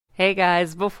Hey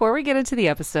guys, before we get into the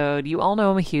episode, you all know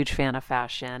I'm a huge fan of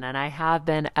fashion, and I have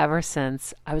been ever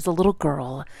since I was a little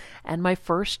girl. And my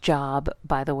first job,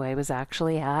 by the way, was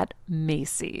actually at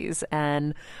Macy's.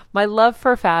 And my love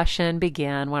for fashion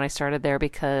began when I started there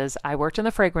because I worked in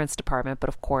the fragrance department, but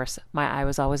of course, my eye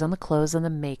was always on the clothes and the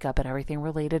makeup and everything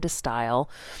related to style.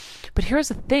 But here's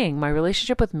the thing, my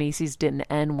relationship with Macy's didn't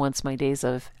end once my days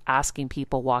of asking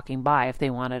people walking by if they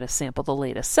wanted to sample the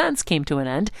latest scents came to an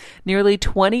end. Nearly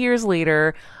 20 years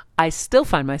later, I still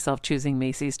find myself choosing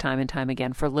Macy's time and time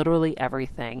again for literally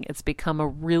everything. It's become a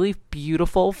really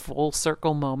beautiful full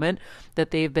circle moment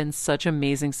that they've been such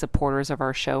amazing supporters of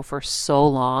our show for so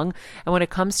long. And when it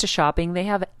comes to shopping, they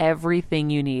have everything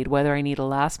you need, whether I need a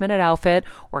last minute outfit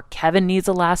or Kevin needs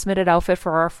a last minute outfit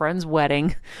for our friend's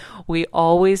wedding. We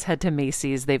always head to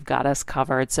Macy's. They've got us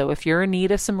covered. So if you're in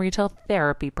need of some retail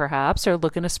therapy, perhaps, or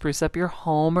looking to spruce up your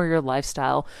home or your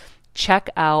lifestyle, check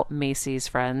out Macy's,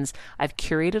 friends. I've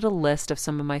curated a list of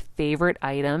some of my favorite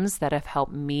items that have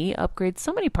helped me upgrade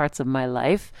so many parts of my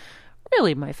life.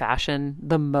 Really, my fashion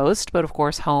the most, but of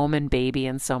course, home and baby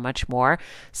and so much more.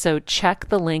 So check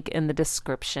the link in the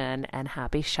description and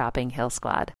happy shopping, Heal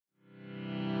Squad.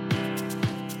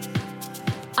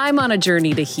 I'm on a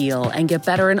journey to heal and get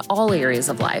better in all areas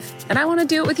of life, and I want to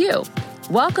do it with you.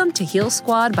 Welcome to Heal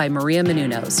Squad by Maria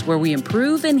Menounos, where we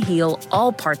improve and heal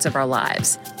all parts of our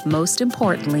lives, most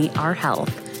importantly, our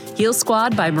health. Heal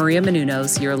Squad by Maria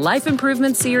Menounos, your life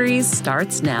improvement series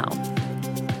starts now.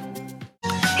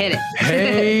 Hit it.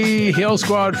 Hey, Heal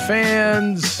Squad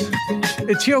fans.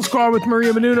 It's Heal Squad with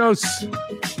Maria Menounos.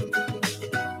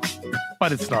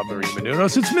 But it's not Maria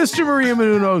Menounos, it's Mr. Maria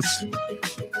Menounos.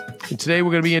 And today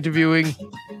we're going to be interviewing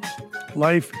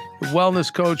life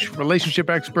wellness coach, relationship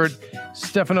expert,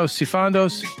 Stefanos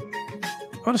Sifandos.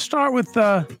 I want to start with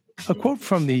a quote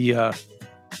from the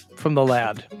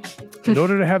lad. In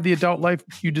order to have the adult life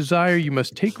you desire, you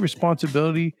must take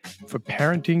responsibility for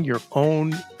parenting your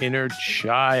own inner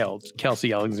child.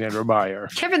 Kelsey Alexandra Meyer.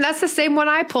 Kevin, that's the same one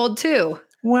I pulled too.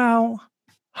 Well,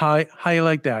 how you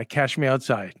like that? Catch me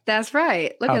outside. That's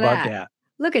right. Look how at about that.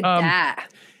 Look at that.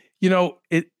 You know,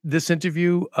 this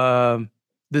interview, I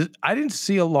didn't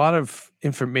see a lot of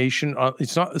information on.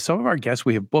 It's not some of our guests.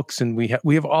 We have books and we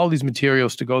have all these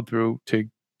materials to go through to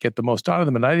get the most out of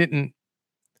them, and I didn't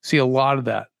see a lot of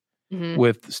that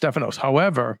with Stefanos.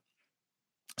 However,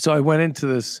 so I went into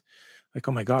this like,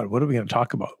 oh my God, what are we going to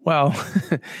talk about? Well,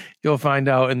 you'll find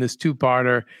out in this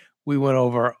two-parter. We went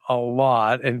over a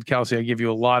lot, and Kelsey, I give you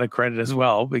a lot of credit as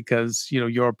well because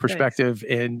your perspective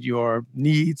and your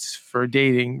needs for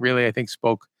dating really, I think,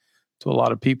 spoke to a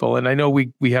lot of people. And I know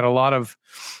we had a lot of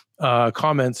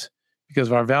comments because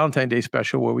of our Valentine's Day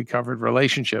special where we covered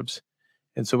relationships.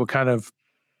 And so we're kind of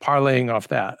parlaying off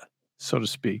that, so to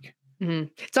speak. Mm-hmm.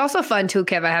 It's also fun too,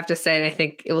 Kev, I have to say, and I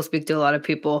think it will speak to a lot of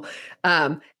people.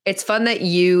 It's fun that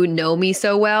you know me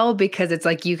so well because it's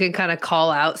like you can kind of call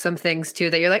out some things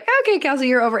too that you're like, okay, Kelsey,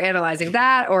 you're overanalyzing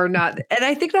that or not. And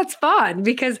I think that's fun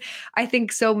because I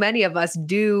think so many of us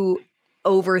do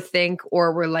overthink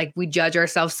or we judge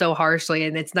ourselves so harshly.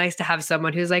 And it's nice to have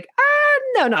someone who's like,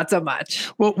 no, not so much.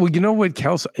 Well, you know what,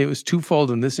 Kelsey, it was twofold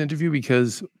in this interview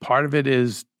because part of it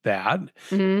is that,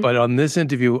 but on this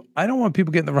interview, I don't want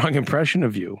people getting the wrong impression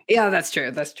of you. Yeah, that's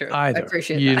true. That's true. Either. I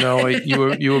appreciate that.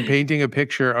 You were painting a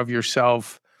picture of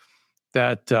yourself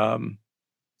that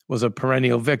was a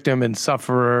perennial victim and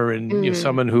sufferer and you're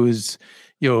someone who's,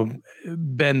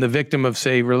 been the victim of,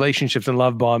 say, relationships and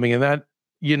love bombing. And that,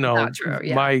 not true,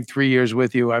 yeah. My 3 years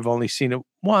with you, I've only seen it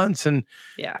once. And,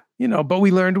 but we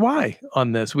learned why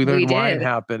on this. We learned why it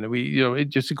happened. We,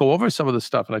 just to go over some of the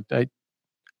stuff. And I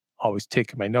always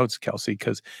take my notes, Kelsey,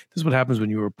 because this is what happens when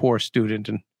you're a poor student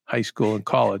in high school and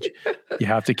college. You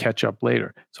have to catch up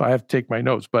later. So I have to take my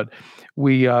notes. But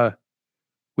we go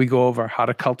over how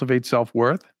to cultivate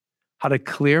self-worth, how to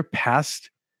clear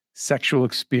past sexual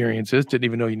experiences. Didn't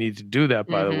even know you needed to do that,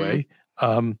 by the way.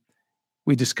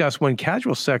 We discussed when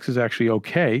casual sex is actually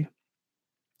okay.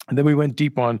 And then we went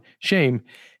deep on shame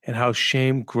and how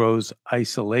shame grows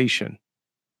isolation.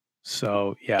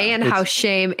 So, yeah. And how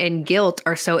shame and guilt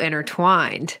are so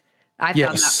intertwined. I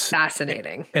found that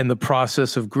fascinating. And the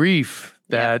process of grief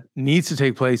that needs to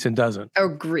take place and doesn't. Oh,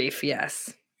 grief,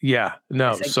 yes. Yeah,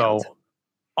 no. So guilt.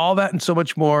 All that and so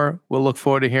much more. We'll look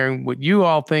forward to hearing what you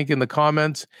all think in the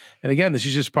comments. And again, this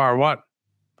is just part one.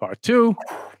 Part two,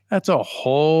 that's a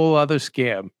whole other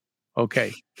scam.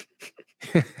 Okay.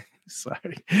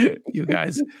 Sorry. You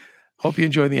guys, hope you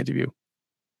enjoy the interview.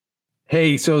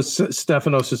 Hey, so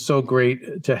Stefanos, it's so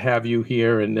great to have you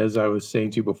here. And as I was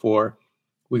saying to you before,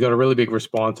 we got a really big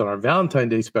response on our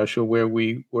Valentine's Day special where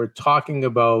we were talking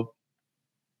about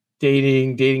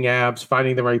dating apps,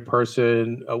 finding the right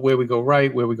person, where we go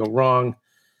right, where we go wrong.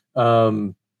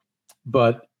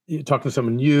 But you talk to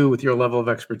someone new with your level of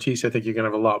expertise, I think you're going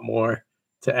to have a lot more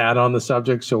to add on the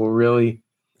subject. So we're really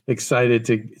excited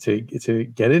to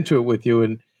get into it with you.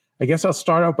 And I guess I'll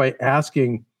start out by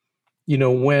asking,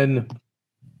 when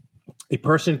a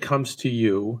person comes to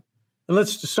you, and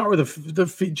let's start with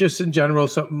the just in general,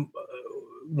 something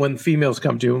when females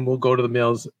come to you, and we'll go to the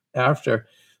males after.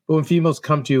 But when females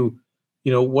come to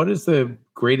you, what is the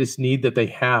greatest need that they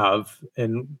have,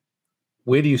 and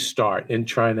where do you start in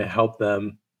trying to help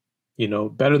them,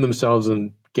 better themselves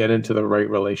and get into the right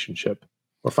relationship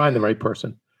or find the right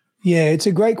person? Yeah, it's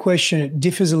a great question. It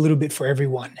differs a little bit for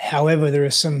everyone. However, there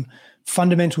are some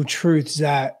fundamental truths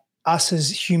that us as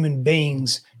human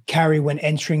beings carry when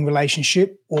entering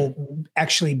relationship, or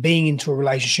actually being into a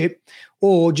relationship,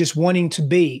 or just wanting to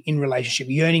be in relationship,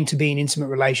 yearning to be in intimate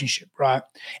relationship, right?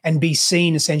 And be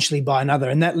seen essentially by another.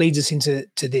 And that leads us into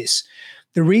this.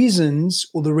 The reason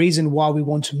why we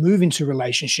want to move into a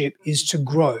relationship is to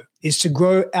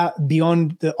grow out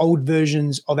beyond the old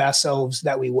versions of ourselves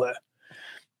that we were.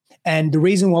 And the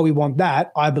reason why we want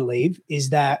that, I believe, is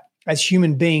that as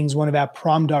human beings, one of our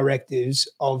prime directives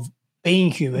of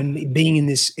being human, being in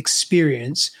this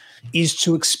experience, is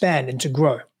to expand and to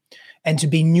grow and to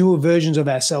be newer versions of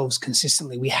ourselves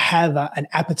consistently. We have an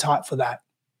appetite for that.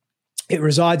 It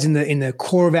resides in the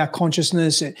core of our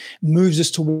consciousness. It moves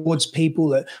us towards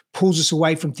people. It pulls us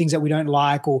away from things that we don't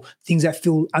like or things that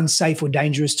feel unsafe or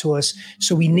dangerous to us.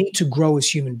 So we need to grow as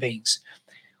human beings.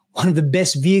 One of the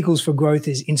best vehicles for growth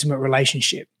is intimate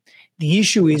relationship. The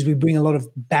issue is we bring a lot of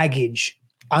baggage,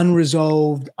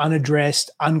 unresolved,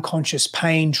 unaddressed, unconscious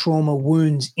pain, trauma,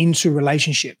 wounds into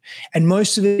relationship. And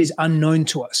most of it is unknown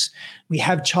to us. We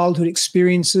have childhood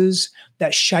experiences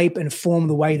that shape and form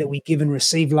the way that we give and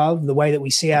receive love, the way that we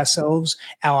see ourselves,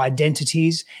 our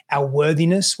identities, our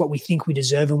worthiness, what we think we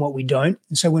deserve and what we don't.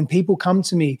 And so when people come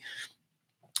to me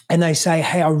and they say,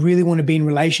 hey, I really want to be in a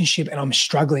relationship and I'm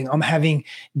struggling, I'm having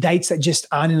dates that just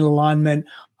aren't in alignment,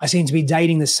 I seem to be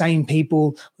dating the same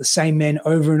people, the same men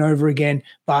over and over again,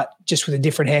 but just with a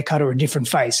different haircut or a different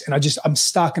face. And I'm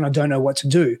stuck and I don't know what to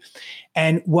do.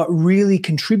 And what really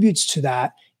contributes to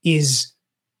that is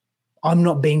I'm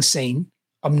not being seen.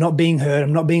 I'm not being heard.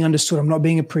 I'm not being understood. I'm not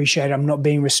being appreciated. I'm not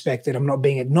being respected. I'm not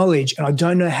being acknowledged. And I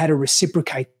don't know how to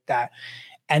reciprocate that.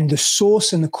 And the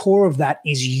source and the core of that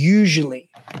is usually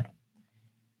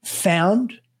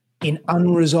found in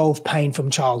unresolved pain from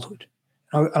childhood.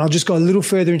 And I'll just go a little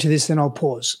further into this, then I'll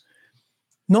pause.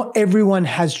 Not everyone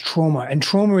has trauma, and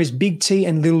trauma is big T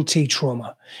and little t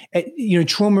trauma.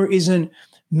 Trauma isn't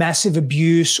massive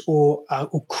abuse or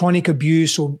chronic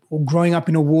abuse or growing up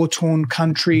in a war-torn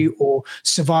country or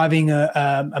surviving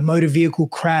a motor vehicle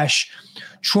crash.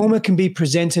 Trauma can be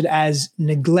presented as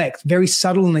neglect, very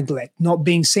subtle neglect, not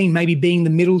being seen, maybe being the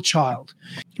middle child,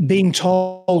 being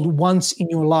told once in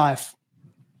your life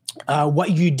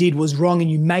what you did was wrong, and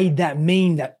you made that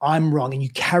mean that I'm wrong, and you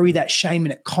carry that shame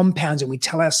and it compounds, and we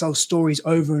tell ourselves stories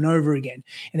over and over again.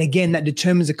 And again, that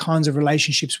determines the kinds of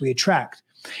relationships we attract.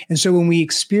 And so when we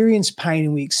experience pain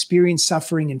and we experience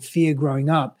suffering and fear growing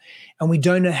up, and we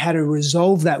don't know how to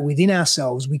resolve that within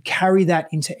ourselves, we carry that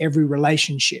into every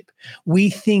relationship. We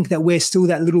think that we're still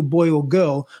that little boy or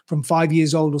girl from 5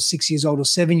 years old or 6 years old or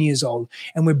 7 years old,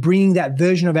 and we're bringing that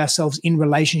version of ourselves in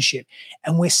relationship,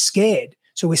 and we're scared.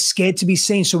 So we're scared to be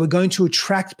seen. So we're going to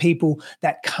attract people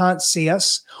that can't see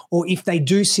us, or if they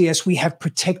do see us, we have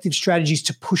protective strategies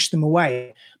to push them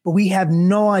away. But we have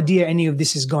no idea any of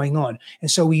this is going on. And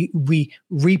so we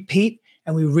repeat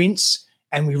and we rinse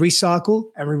and we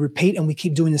recycle and we repeat, and we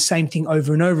keep doing the same thing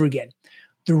over and over again.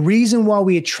 The reason why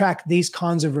we attract these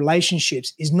kinds of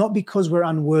relationships is not because we're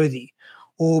unworthy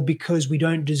or because we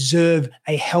don't deserve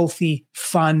a healthy,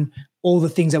 fun, all the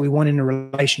things that we want in a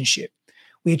relationship.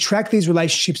 We attract these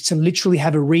relationships to literally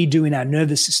have a redo in our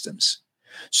nervous systems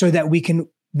so that we can,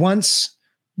 once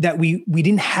that we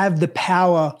didn't have the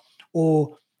power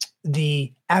or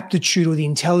the aptitude or the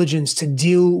intelligence to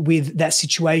deal with that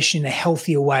situation in a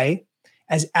healthier way.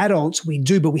 As adults, we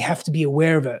do, but we have to be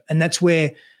aware of it. And that's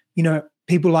where,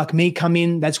 people like me come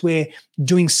in. That's where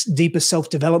doing deeper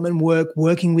self-development work,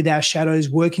 working with our shadows,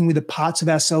 working with the parts of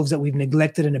ourselves that we've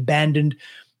neglected and abandoned,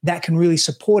 that can really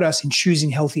support us in choosing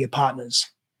healthier partners.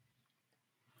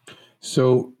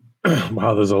 So,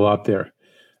 wow, there's a lot there.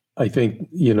 I think,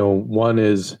 one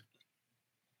is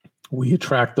we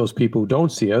attract those people who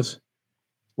don't see us,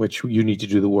 which you need to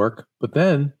do the work. But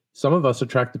then some of us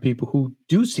attract the people who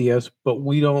do see us, but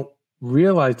we don't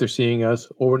realize they're seeing us,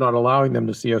 or we're not allowing them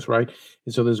to see us, right?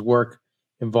 And so there's work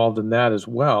involved in that as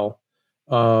well.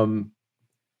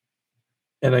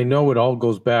 And I know it all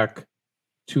goes back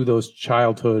to those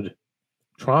childhood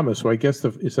traumas. So I guess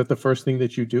is that the first thing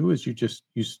that you do is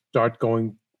you start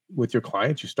going with your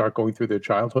clients, you start going through their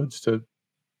childhoods to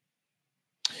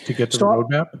get to the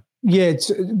roadmap? Yeah, it's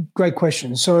a great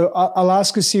question. So I'll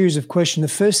ask a series of questions.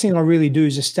 The first thing I really do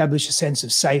is establish a sense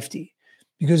of safety,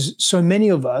 because so many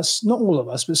of us, not all of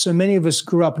us, but so many of us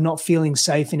grew up not feeling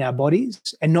safe in our bodies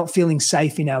and not feeling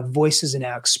safe in our voices and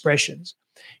our expressions.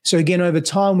 So again, over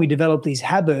time, we develop these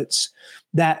habits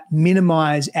that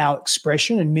minimize our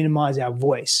expression and minimize our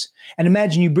voice. And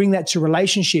imagine you bring that to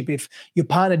relationship. If your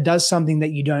partner does something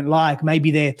that you don't like,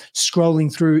 maybe they're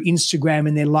scrolling through Instagram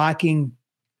and they're liking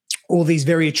all these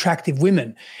very attractive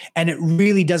women, and it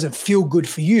really doesn't feel good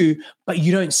for you, but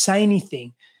you don't say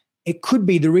anything. It could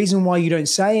be the reason why you don't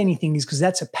say anything is because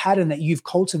that's a pattern that you've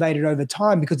cultivated over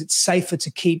time, because it's safer to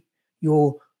keep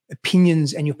your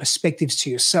opinions and your perspectives to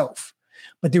yourself.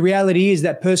 But the reality is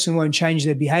that person won't change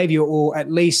their behavior, or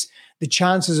at least the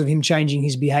chances of him changing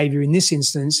his behavior in this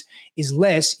instance is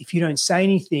less if you don't say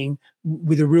anything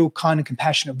with a real kind of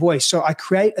compassionate voice. So I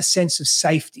create a sense of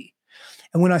safety.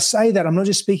 And when I say that, I'm not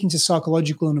just speaking to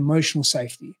psychological and emotional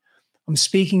safety. I'm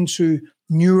speaking to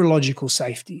neurological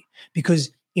safety,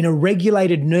 because in a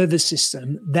regulated nervous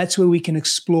system, that's where we can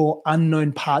explore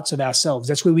unknown parts of ourselves.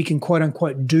 That's where we can, quote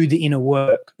unquote, do the inner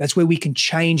work. That's where we can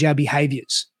change our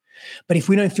behaviors. But if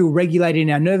we don't feel regulated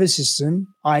in our nervous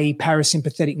system, i.e.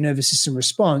 parasympathetic nervous system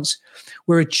response,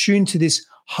 we're attuned to this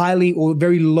highly or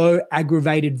very low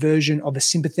aggravated version of a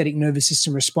sympathetic nervous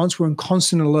system response. We're in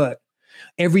constant alert.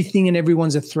 Everything and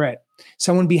everyone's a threat.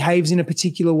 Someone behaves in a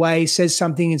particular way, says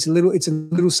something, it's a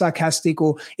little sarcastic,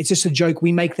 or it's just a joke.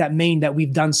 We make that mean that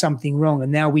we've done something wrong,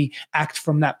 and now we act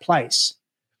from that place.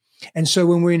 And so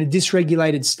when we're in a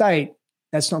dysregulated state,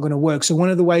 that's not going to work. So one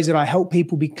of the ways that I help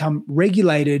people become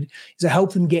regulated is I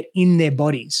help them get in their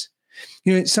bodies.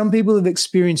 You know, some people have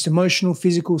experienced emotional,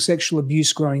 physical, sexual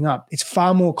abuse growing up. It's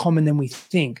far more common than we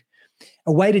think.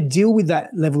 A way to deal with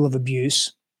that level of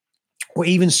abuse, or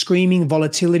even screaming,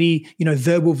 volatility,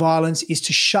 verbal violence, is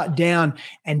to shut down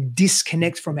and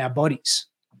disconnect from our bodies.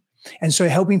 And so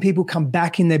helping people come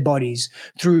back in their bodies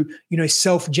through,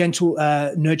 self-gentle,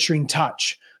 nurturing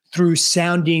touch, through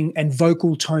sounding and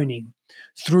vocal toning,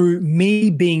 through me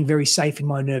being very safe in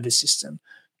my nervous system,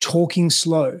 talking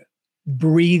slow,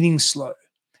 breathing slow,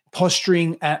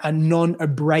 posturing a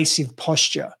non-abrasive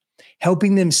posture,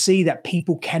 helping them see that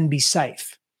people can be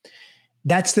safe.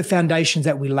 That's the foundations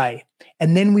that we lay.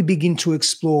 And then we begin to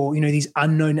explore, these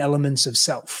unknown elements of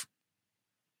self.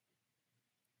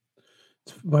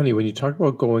 It's funny, when you talk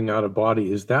about going out of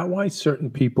body, is that why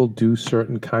certain people do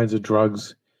certain kinds of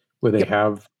drugs where they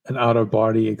have an out of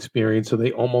body experience, so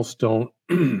they almost don't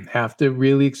have to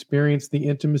really experience the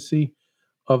intimacy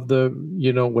of the,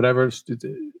 whatever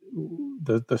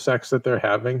the sex that they're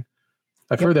having?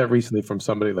 I've heard that recently from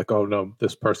somebody, like, oh no,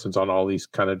 this person's on all these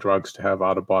kind of drugs to have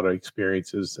out of body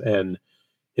experiences, and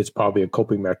it's probably a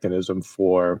coping mechanism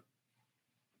for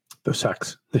their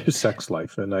sex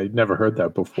life. And I never heard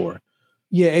that before.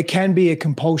 Yeah, it can be a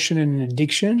compulsion and an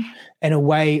addiction, and a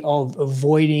way of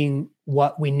avoiding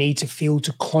what we need to feel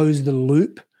to close the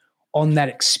loop on that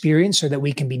experience so that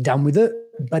we can be done with it.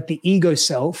 But the ego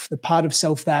self, the part of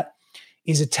self that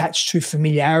is attached to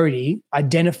familiarity,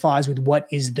 identifies with what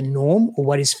is the norm or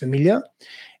what is familiar,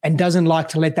 and doesn't like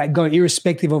to let that go,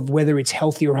 irrespective of whether it's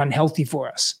healthy or unhealthy for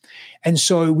us. And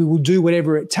so we will do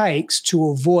whatever it takes to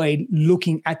avoid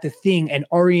looking at the thing and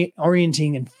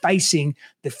orienting and facing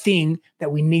the thing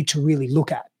that we need to really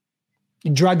look at.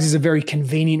 Drugs is a very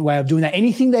convenient way of doing that.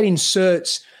 Anything that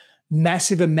inserts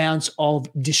massive amounts of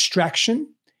distraction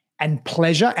and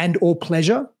pleasure or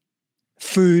pleasure,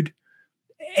 food,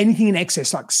 anything in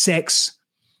excess like sex,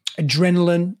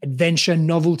 adrenaline, adventure,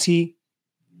 novelty,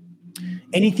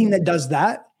 anything that does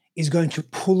that is going to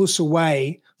pull us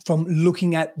away from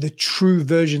looking at the true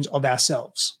versions of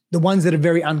ourselves, the ones that are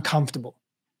very uncomfortable.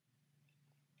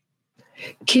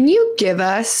 Can you give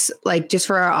us, like, just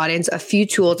for our audience, a few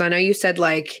tools? I know you said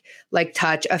like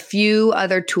touch, a few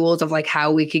other tools of like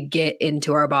how we could get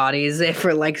into our bodies if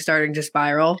we're like starting to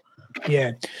spiral.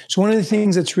 Yeah. So one of the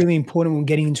things that's really important when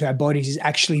getting into our bodies is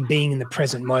actually being in the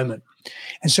present moment.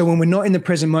 And so when we're not in the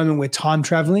present moment, we're time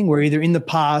traveling. We're either in the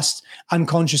past,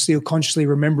 unconsciously or consciously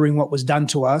remembering what was done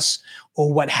to us,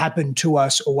 or what happened to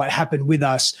us, or what happened with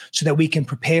us, so that we can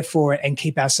prepare for it and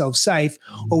keep ourselves safe,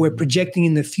 or we're projecting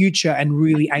in the future and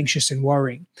really anxious and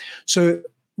worrying. So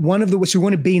we want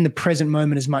to be in the present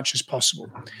moment as much as possible.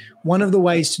 One of the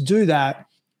ways to do that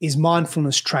is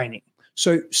mindfulness training.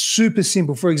 So super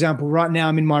simple. For example, right now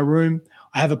I'm in my room.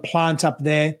 I have a plant up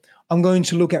there. I'm going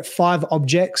to look at 5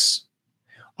 objects.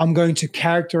 I'm going to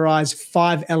characterize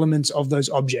 5 elements of those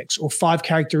objects or 5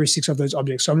 characteristics of those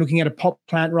objects. So I'm looking at a pot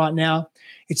plant right now.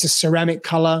 It's a ceramic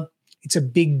color. It's a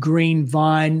big green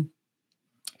vine.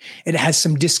 It has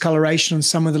some discoloration on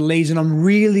some of the leaves, and I'm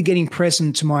really getting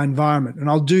present to my environment. And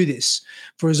I'll do this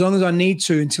for as long as I need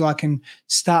to until I can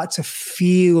start to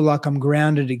feel like I'm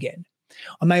grounded again.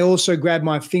 I may also grab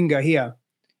my finger here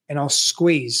and I'll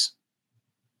squeeze.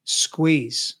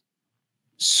 Squeeze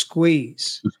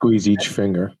each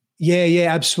finger. Yeah,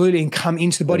 absolutely. And come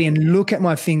into the body and look at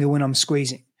my finger when I'm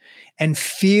squeezing and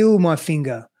feel my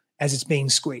finger as it's being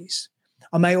squeezed.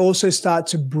 I may also start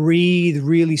to breathe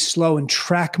really slow and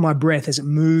track my breath as it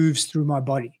moves through my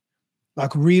body.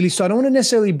 Like really slow. I don't want to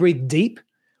necessarily breathe deep,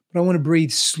 but I want to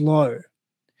breathe slow.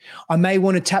 I may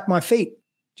want to tap my feet,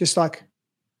 just like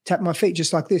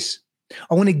this.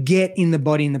 I want to get in the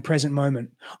body in the present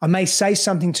moment. I may say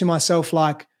something to myself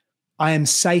like, I am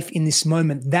safe in this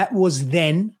moment. That was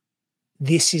then,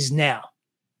 this is now.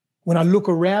 When I look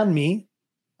around me,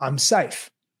 I'm safe.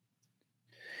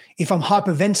 If I'm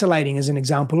hyperventilating, as an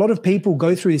example, a lot of people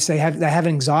go through this. They have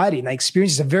anxiety and they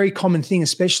experience it's a very common thing,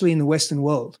 especially in the Western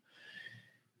world.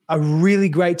 A really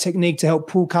great technique to help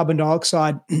pull carbon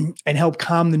dioxide and help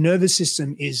calm the nervous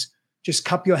system is just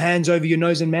cup your hands over your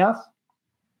nose and mouth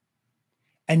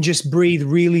and just breathe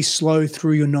really slow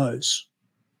through your nose.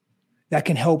 That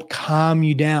can help calm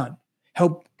you down,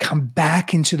 help come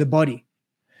back into the body.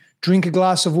 Drink a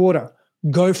glass of water.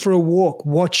 Go for a walk.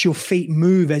 Watch your feet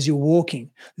move as you're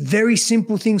walking. Very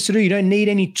simple things to do. You don't need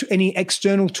any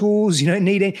external tools. You don't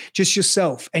need just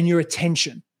yourself and your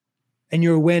attention and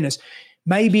your awareness.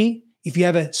 Maybe if you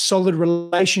have a solid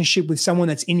relationship with someone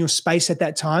that's in your space at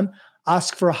that time,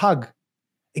 ask for a hug.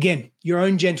 Again, your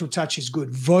own gentle touch is good.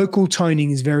 Vocal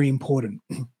toning is very important.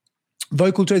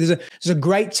 Vocal tone. There's a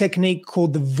great technique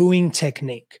called the Vuing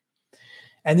technique.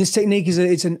 And this technique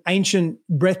it's an ancient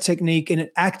breath technique, and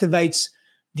it activates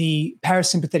the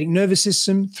parasympathetic nervous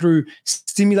system through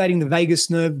stimulating the vagus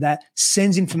nerve that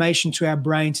sends information to our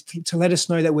brain to let us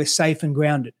know that we're safe and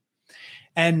grounded.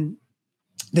 And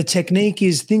the technique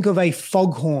is, think of a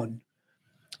foghorn,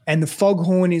 and the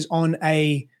foghorn is on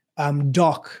a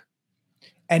dock,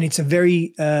 and it's a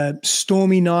very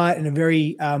stormy night and a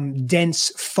very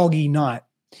dense, foggy night.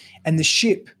 And the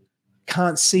ship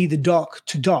can't see the dock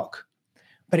to dock,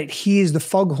 but it hears the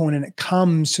foghorn and it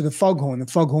comes to the foghorn. The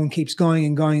foghorn keeps going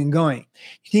and going and going.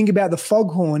 You think about the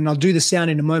foghorn, and I'll do the sound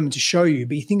in a moment to show you,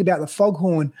 but you think about the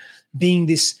foghorn being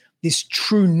this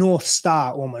true North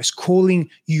Star almost, calling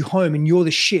you home, and you're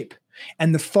the ship.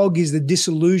 And the fog is the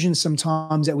disillusion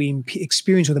sometimes that we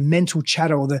experience, or the mental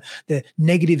chatter, or the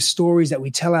negative stories that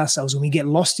we tell ourselves, and we get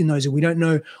lost in those and we don't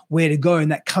know where to go.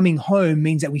 And that coming home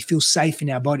means that we feel safe in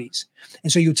our bodies.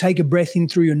 And so you'll take a breath in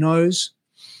through your nose.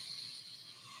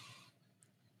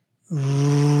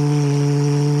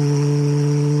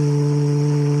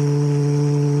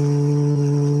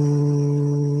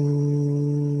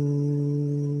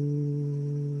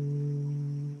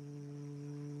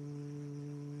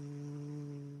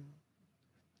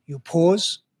 You'll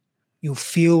pause. You'll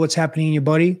feel what's happening in your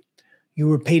body.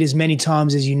 You'll repeat as many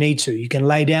times as you need to. You can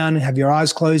lay down and have your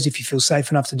eyes closed if you feel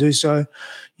safe enough to do so.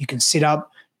 You can sit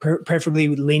up, preferably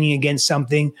with leaning against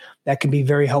something. That can be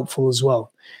very helpful as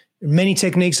well. Many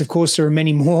techniques, of course, there are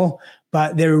many more,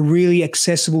 but there are really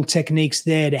accessible techniques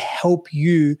there to help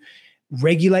you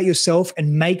regulate yourself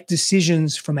and make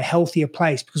decisions from a healthier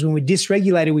place. Because when we're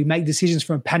dysregulated, we make decisions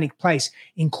from a panic place,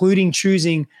 including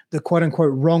choosing the quote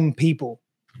unquote wrong people.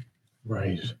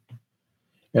 Right.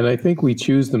 And I think we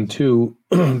choose them too,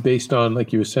 based on,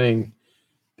 like you were saying,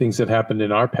 things that happened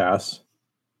in our past.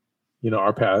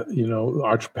 Our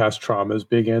past traumas,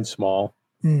 big and small.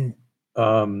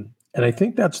 And I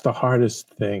think that's the hardest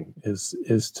thing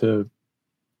is to,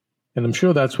 and I'm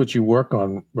sure that's what you work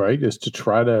on, right? Is to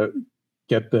try to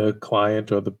get the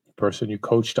client or the person you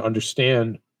coach to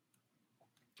understand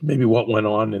maybe what went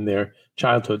on in their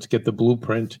childhoods, get the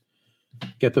blueprint,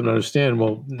 get them to understand,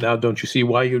 well, now don't you see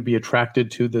why you'd be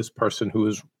attracted to this person who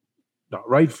is not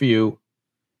right for you,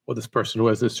 or this person who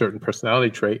has this certain personality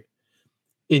trait?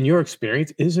 In your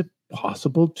experience, is it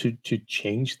possible to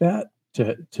change that,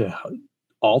 to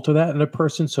alter that in a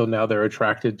person so now they're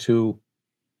attracted to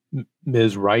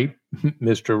Ms. Right,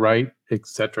 Mr. Right, et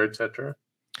cetera, et cetera?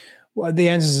 Well, the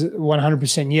answer is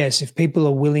 100% yes. If people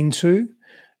are willing to,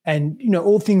 and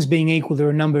all things being equal, there are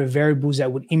a number of variables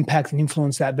that would impact and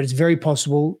influence that, but it's very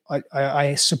possible.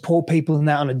 I support people in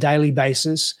that on a daily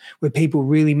basis, where people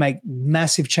really make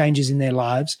massive changes in their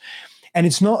lives. And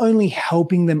it's not only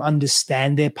helping them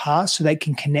understand their past so they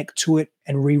can connect to it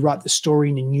and rewrite the story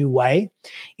in a new way,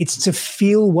 it's to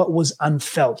feel what was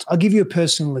unfelt. I'll give you a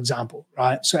personal example,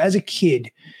 right? So as a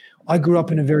kid, I grew up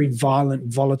in a very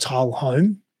violent, volatile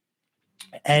home,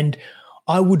 and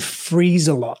I would freeze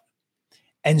a lot.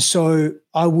 And so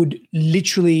I would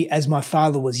literally, as my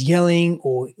father was yelling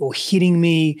or hitting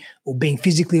me or being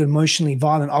physically or emotionally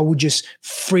violent, I would just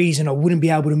freeze and I wouldn't be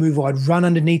able to move. I'd run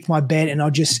underneath my bed and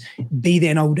I'd just be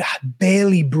there and I would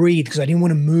barely breathe because I didn't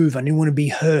want to move. I didn't want to be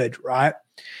heard, right?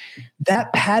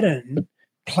 That pattern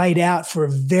played out for a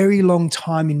very long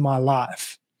time in my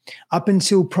life, up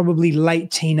until probably late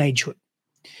teenagehood.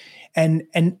 And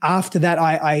after that,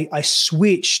 I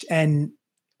switched, and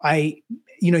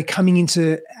coming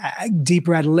into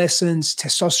deeper adolescence,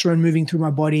 testosterone moving through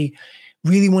my body,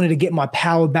 really wanted to get my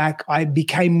power back. I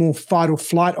became more fight or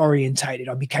flight orientated.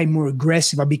 I became more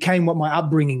aggressive. I became what my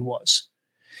upbringing was.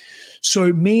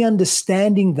 So me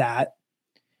understanding that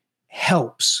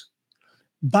helps.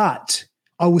 But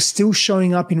I was still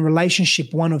showing up in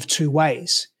relationship one of two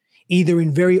ways, either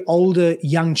in very older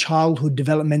young childhood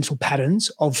developmental patterns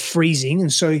of freezing.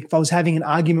 And so if I was having an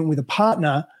argument with a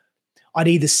partner, I'd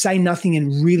either say nothing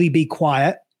and really be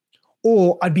quiet,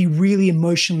 or I'd be really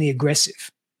emotionally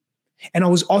aggressive. And I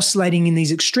was oscillating in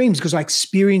these extremes because I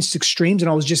experienced extremes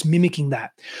and I was just mimicking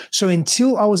that. So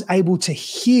until I was able to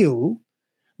heal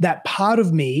that part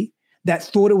of me that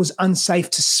thought it was unsafe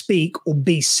to speak or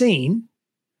be seen,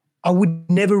 I would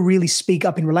never really speak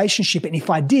up in relationship. And if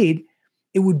I did,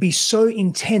 it would be so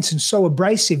intense and so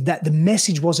abrasive that the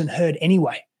message wasn't heard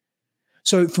anyway.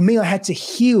 So for me, I had to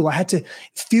heal. I had to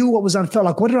feel what was unfelt.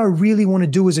 Like, what did I really want to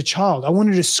do as a child? I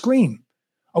wanted to scream.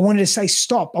 I wanted to say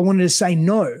stop. I wanted to say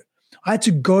no. I had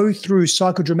to go through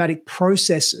psychodramatic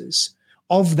processes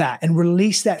of that and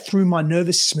release that through my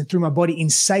nervous system and through my body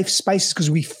in safe spaces, because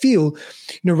we feel,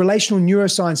 relational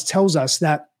neuroscience tells us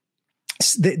that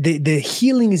the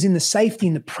healing is in the safety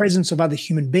and the presence of other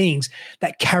human beings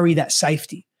that carry that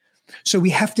safety. So we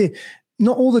have to,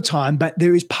 not all the time, but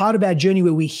there is part of our journey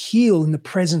where we heal in the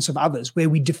presence of others, where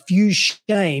we diffuse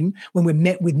shame when we're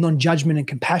met with non-judgment and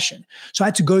compassion. So I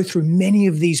had to go through many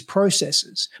of these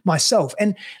processes myself.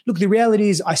 And look, the reality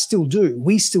is I still do.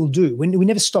 We still do. We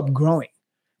never stop growing.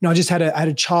 I just had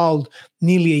a child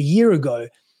nearly a year ago.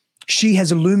 She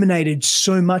has illuminated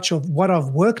so much of what I've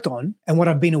worked on and what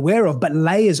I've been aware of, but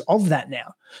layers of that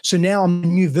now. So now I'm a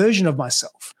new version of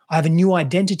myself. I have a new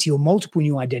identity or multiple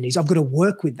new identities. I've got to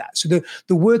work with that. So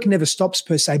the work never stops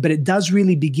per se, but it does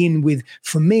really begin with,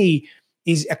 for me,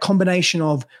 is a combination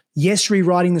of, yes,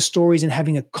 rewriting the stories and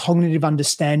having a cognitive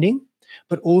understanding,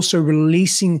 but also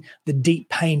releasing the deep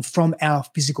pain from our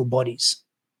physical bodies.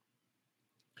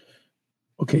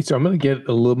 Okay, so I'm going to get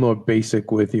a little more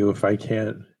basic with you if I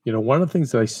can. One of the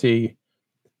things that I see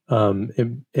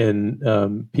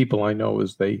in people I know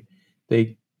is they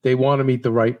want to meet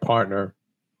the right partner.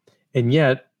 And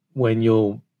yet, when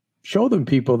you'll show them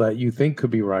people that you think could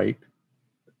be right,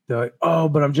 they're like, oh,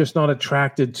 but I'm just not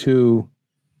attracted to,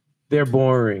 they're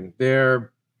boring.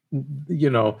 They're,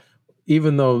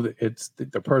 even though it's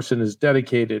the person is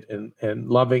dedicated and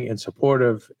loving and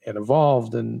supportive and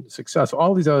evolved and successful,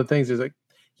 all these other things is like,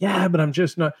 yeah, but I'm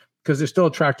just not, because they're still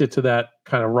attracted to that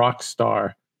kind of rock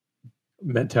star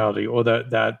mentality, or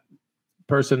that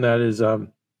person that is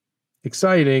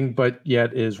exciting, but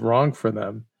yet is wrong for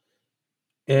them.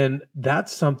 And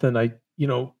that's something are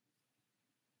you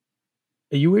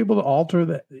able to alter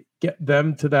that, get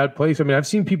them to that place? I mean, I've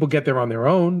seen people get there on their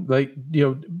own. Like,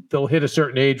 they'll hit a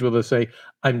certain age where they'll say,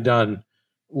 I'm done.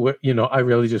 I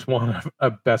really just want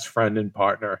a best friend and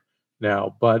partner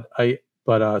now. But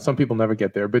some people never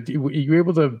get there. But are you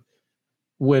able to,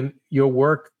 through your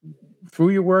work,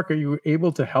 are you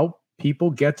able to help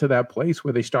people get to that place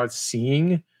where they start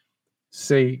seeing,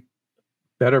 say,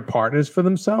 better partners for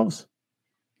themselves?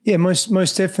 Yeah, most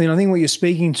definitely. And I think what you're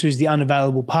speaking to is the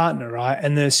unavailable partner, right?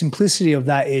 And the simplicity of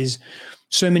that is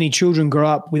so many children grow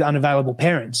up with unavailable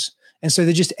parents. And so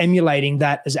they're just emulating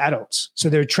that as adults. So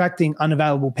they're attracting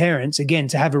unavailable parents, again,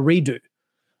 to have a redo,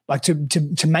 like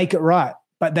to make it right.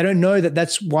 But they don't know that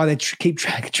that's why they keep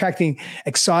attracting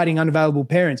exciting, unavailable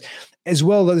parents. As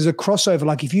well, there's a crossover.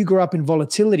 Like if you grow up in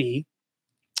volatility,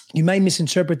 you may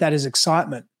misinterpret that as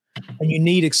excitement, and you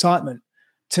need excitement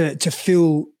to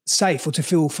feel safe or to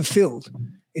feel fulfilled.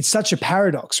 It's such a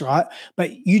paradox, right?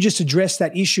 But you just address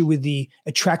that issue with the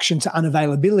attraction to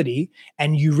unavailability,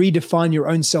 and you redefine your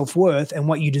own self-worth and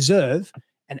what you deserve.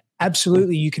 And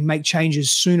absolutely, you can make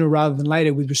changes sooner rather than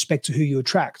later with respect to who you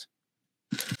attract.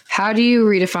 How do you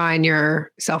redefine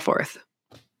your self-worth?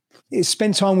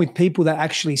 Spend time with people that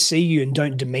actually see you and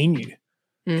don't demean you.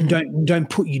 and don't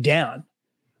put you down.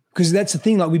 Because that's the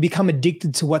thing, like we become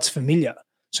addicted to what's familiar.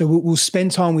 So we'll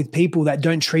spend time with people that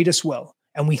don't treat us well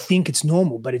and we think it's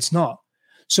normal, but it's not.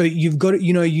 So you've got to,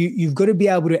 you've got to be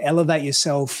able to elevate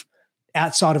yourself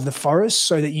outside of the forest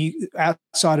so that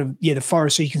the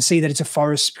forest, so you can see that it's a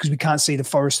forest, because we can't see the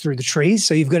forest through the trees.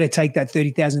 So you've got to take that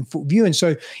 30,000 foot view. And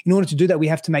so in order to do that, we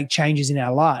have to make changes in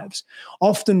our lives.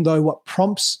 Often though, what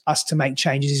prompts us to make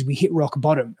changes is we hit rock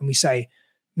bottom and we say,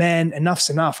 man, enough's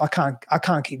enough. I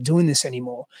can't keep doing this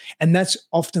anymore. And that's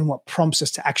often what prompts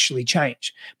us to actually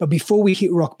change. But before we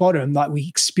hit rock bottom, like we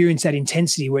experience that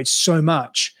intensity where it's so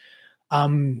much,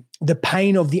 the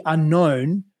pain of the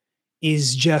unknown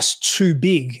is just too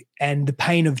big, and the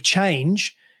pain of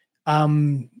change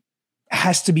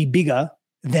has to be bigger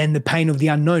than the pain of the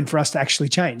unknown for us to actually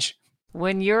change.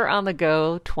 When you're on the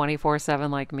go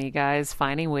 24/7 like me, guys,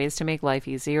 finding ways to make life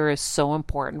easier is so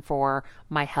important for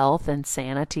my health and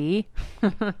sanity.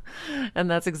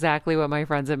 And that's exactly what my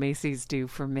friends at Macy's do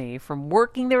for me. From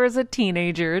working there as a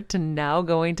teenager to now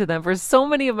going to them for so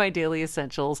many of my daily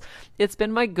essentials, it's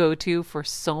been my go-to for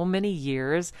so many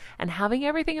years. And having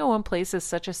everything in one place is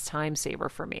such a time saver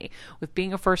for me. With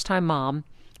being a first-time mom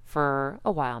for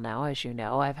a while now, as you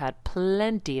know, I've had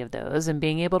plenty of those, and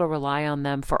being able to rely on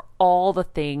them for all the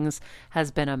things has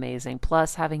been amazing.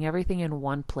 Plus, having everything in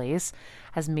one place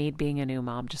has made being a new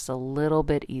mom just a little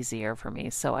bit easier for me.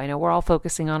 So I know we're all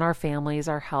focusing on our families,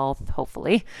 our health,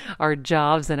 hopefully, our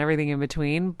jobs and everything in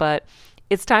between, but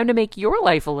it's time to make your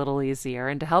life a little easier.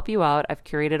 And to help you out, I've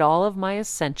curated all of my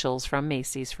essentials from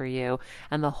Macy's for you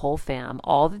and the whole fam.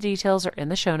 All the details are in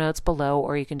the show notes below,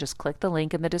 or you can just click the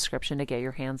link in the description to get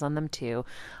your hands on them too.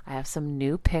 I have some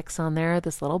new picks on there.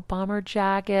 This little bomber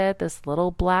jacket, this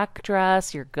little black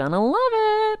dress. You're gonna love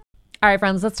it. All right,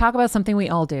 friends, let's talk about something we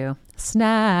all do.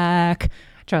 Snack.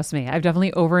 Trust me, I've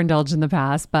definitely overindulged in the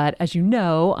past, but as you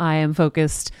know, I am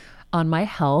focused on my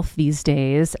health these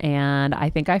days, and I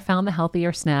think I found the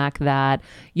healthier snack that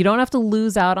you don't have to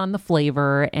lose out on the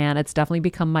flavor, and it's definitely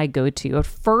become my go-to. It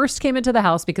first came into the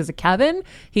house because of Kevin.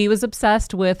 He was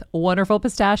obsessed with Wonderful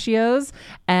Pistachios,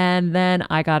 and then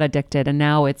I got addicted, and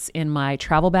now it's in my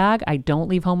travel bag. I don't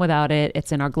leave home without it.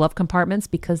 It's in our glove compartments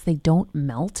because they don't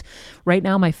melt. Right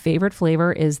now, my favorite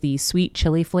flavor is the sweet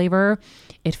chili flavor.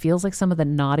 It feels like some of the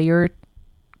naughtier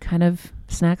kind of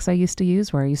snacks I used to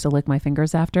use, where I used to lick my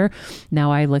fingers after.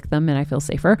 Now I lick them and I feel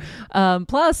safer.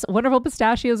 Plus, Wonderful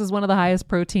Pistachios is one of the highest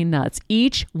protein nuts.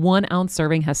 Each 1 ounce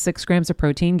serving has 6 grams of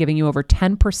protein, giving you over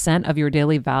 10% of your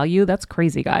daily value. That's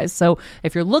crazy, guys. So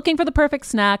if you're looking for the perfect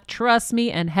snack, trust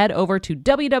me and head over to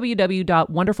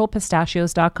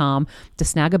www.wonderfulpistachios.com to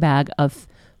snag a bag of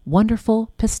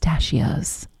Wonderful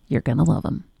Pistachios. You're going to love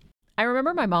them. I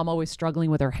remember my mom always struggling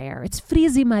with her hair. It's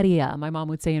Frizi Maria, my mom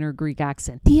would say in her Greek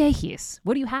accent. Diehis,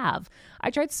 what do you have?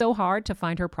 I tried so hard to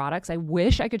find her products. I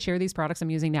wish I could share these products I'm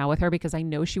using now with her, because I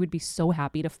know she would be so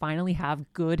happy to finally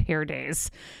have good hair days.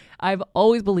 I've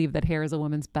always believed that hair is a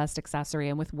woman's best accessory,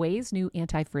 and with Ouai's new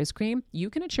anti-frizz cream, you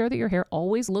can ensure that your hair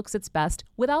always looks its best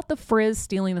without the frizz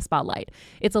stealing the spotlight.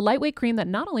 It's a lightweight cream that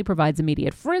not only provides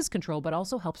immediate frizz control, but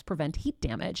also helps prevent heat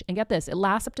damage. And get this, it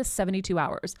lasts up to 72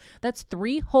 hours. That's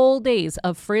 3 whole days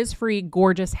of frizz-free,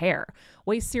 gorgeous hair.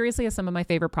 Ouai seriously has some of my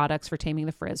favorite products for taming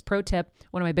the frizz. Pro tip,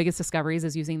 one of my biggest discoveries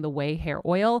is using the Ouai hair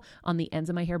oil on the ends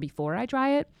of my hair before I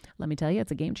dry it. Let me tell you,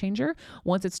 it's a game changer.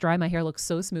 Once it's dry, my hair looks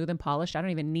so smooth and polished, I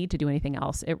don't even need to do anything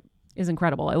else. It is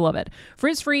incredible. I love it.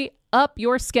 Frizz-free, up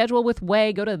your schedule with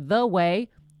Ouai. Go to the Ouai,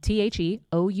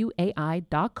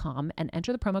 TheOuai.com, and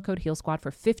enter the promo code HealSquad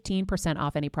for 15%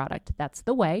 off any product. That's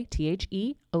the Ouai,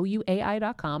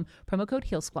 TheOuai.com, promo code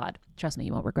HealSquad. Trust me,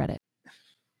 you won't regret it.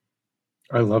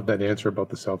 I love that answer about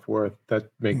the self-worth. That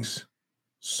makes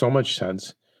so much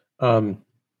sense. I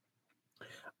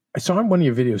saw in one of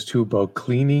your videos too about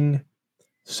cleaning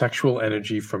sexual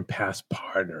energy from past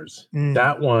partners.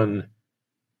 That one,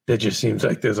 that just seems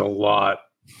like there's a lot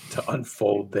to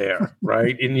unfold there,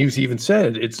 right? And you even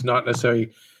said it's not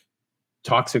necessarily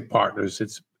toxic partners,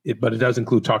 but it does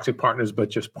include toxic partners, but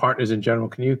just partners in general.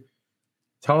 Can you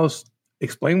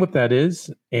explain what that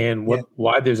is and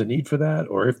why there's a need for that,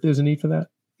 or if there's a need for that?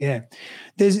 Yeah.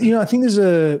 I think there's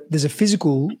a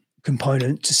physical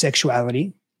component to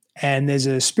sexuality, and there's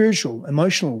a spiritual,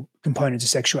 emotional component to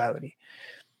sexuality.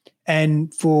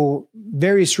 And for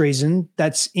various reasons,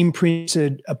 that's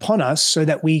imprinted upon us so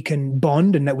that we can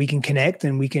bond and that we can connect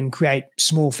and we can create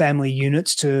small family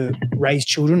units to raise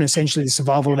children, essentially the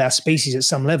survival of our species at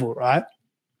some level, right?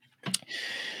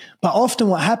 But often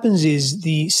what happens is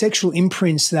the sexual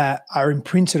imprints that are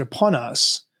imprinted upon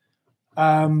us,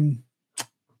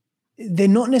 they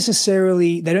don't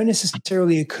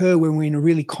necessarily occur when we're in a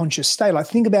really conscious state. Like,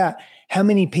 think about how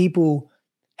many people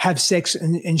have sex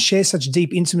and share such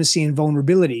deep intimacy and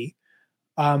vulnerability.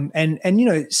 And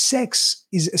sex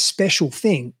is a special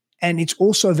thing, and it's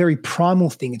also a very primal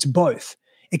thing. It's both.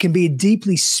 It can be a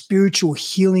deeply spiritual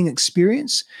healing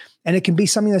experience, and it can be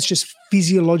something that's just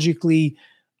physiologically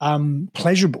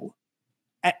pleasurable,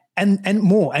 and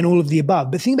more, and all of the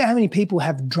above. But think about how many people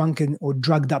have drunken or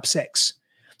drugged up sex.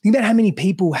 Think about how many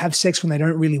people have sex when they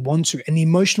don't really want to, and the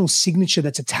emotional signature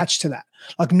that's attached to that.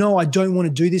 Like, no, I don't want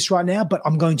to do this right now, but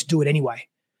I'm going to do it anyway.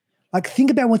 Like,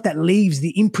 think about what that leaves,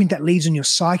 the imprint that leaves on your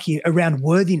psyche around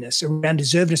worthiness, around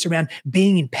deservedness, around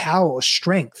being in power or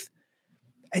strength.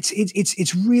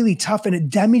 It's really tough, and it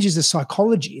damages the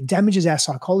psychology. It damages our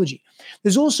psychology.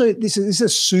 There's also this is a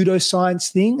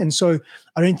pseudoscience thing, and so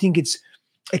I don't think it's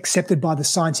accepted by the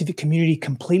scientific community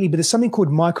completely, but there's something called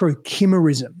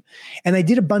microchimerism. And they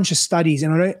did a bunch of studies,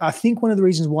 and I think one of the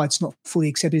reasons why it's not fully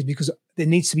accepted is because there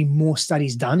needs to be more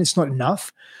studies done. It's not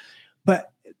enough.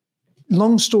 But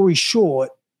long story short,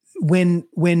 when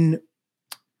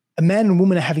a man and a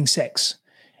woman are having sex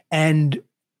and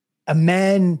a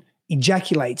man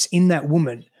ejaculates in that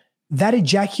woman, that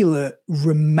ejaculate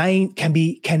can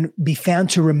be found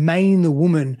to remain in the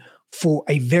woman for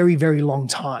a very, very long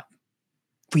time,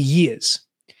 for years,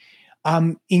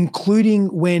 including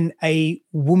when a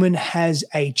woman has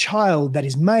a child that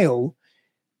is male.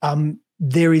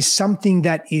 There is something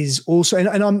that is also,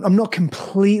 and I'm not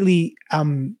completely,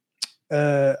 I'm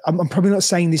probably not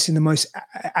saying this in the most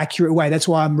accurate way. That's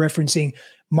why I'm referencing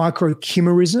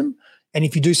microchimerism. And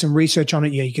if you do some research on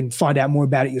it, you can find out more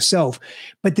about it yourself.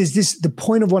 But the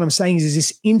point of what I'm saying is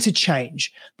this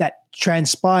interchange that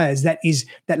transpires that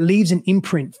leaves an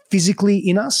imprint physically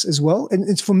in us as well. And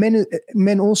it's for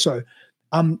men also,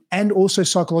 and also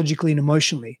psychologically and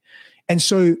emotionally. And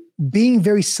so being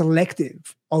very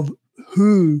selective of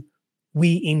who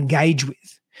we engage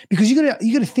with, because you got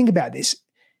to think about this.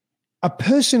 A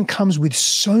person comes with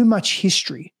so much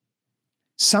history,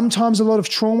 sometimes a lot of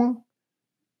trauma,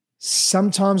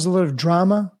 sometimes a lot of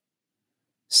drama,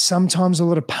 sometimes a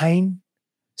lot of pain,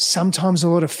 sometimes a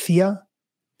lot of fear.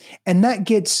 And that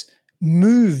gets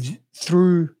moved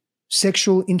through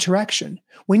sexual interaction.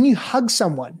 When you hug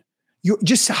someone, you're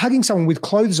just hugging someone with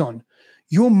clothes on,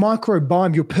 your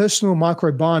microbiome, your personal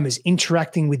microbiome is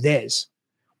interacting with theirs.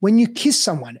 When you kiss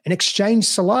someone and exchange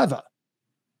saliva,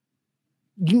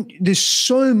 there's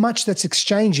so much that's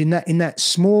exchanged in that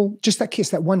small, just that kiss,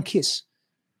 that one kiss.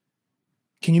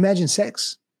 Can you imagine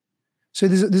sex? So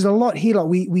there's a lot here. Like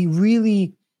we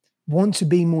really want to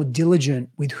be more diligent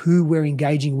with who we're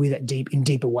engaging with in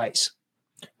deeper ways.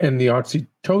 And the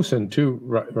oxytocin too,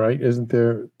 right? Isn't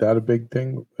there that a big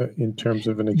thing in terms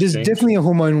of an exchange? There's definitely a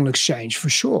hormonal exchange for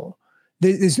sure.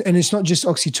 And it's not just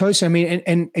oxytocin. I mean,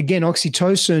 and again,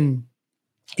 oxytocin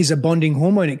is a bonding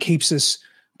hormone. It keeps us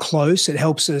close. It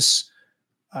helps us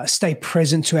stay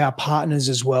present to our partners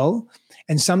as well.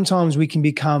 And sometimes we can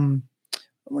become,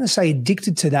 I want to say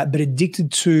addicted to that, but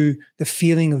addicted to the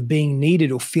feeling of being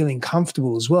needed or feeling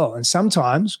comfortable as well. And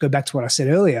sometimes, go back to what I said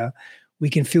earlier,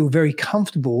 we can feel very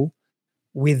comfortable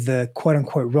with the quote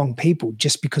unquote wrong people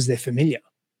just because they're familiar.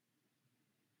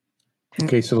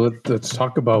 Okay, so let's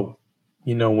talk about,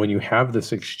 when you have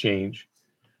this exchange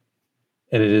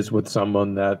and it is with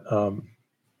someone that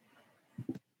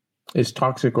is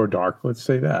toxic or dark, let's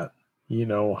say that,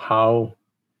 how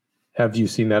have you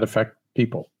seen that affect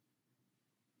people?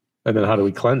 And then how do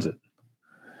we cleanse it?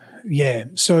 Yeah.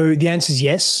 So the answer is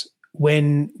yes.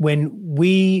 And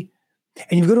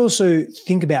you've got to also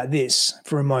think about this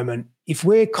for a moment. If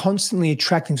we're constantly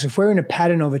attracting, so if we're in a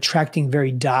pattern of attracting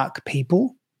very dark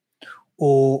people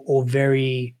or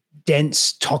very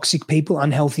dense, toxic people,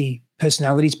 unhealthy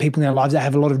personalities, people in our lives that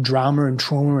have a lot of drama and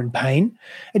trauma and pain,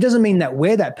 it doesn't mean that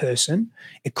we're that person.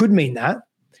 It could mean that,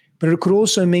 but it could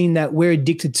also mean that we're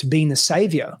addicted to being the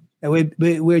savior.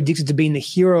 We're addicted to being the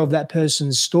hero of that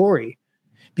person's story,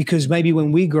 because maybe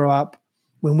when we grew up,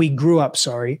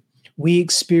 we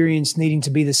experienced needing to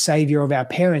be the savior of our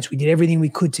parents. We did everything we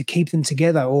could to keep them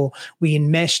together, or we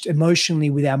enmeshed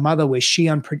emotionally with our mother, where she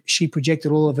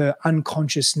projected all of her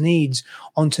unconscious needs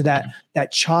onto that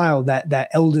child, that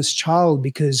eldest child,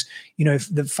 because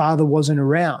the father wasn't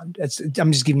around.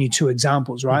 I'm just giving you two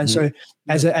examples, right? Mm-hmm.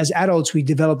 And so as adults, we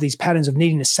develop these patterns of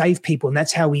needing to save people, and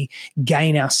that's how we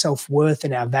gain our self-worth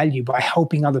and our value, by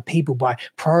helping other people, by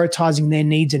prioritizing their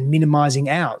needs and minimizing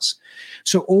ours.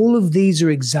 So all of these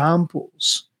are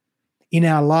examples in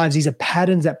our lives. These are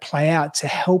patterns that play out to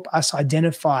help us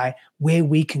identify where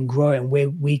we can grow and where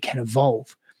we can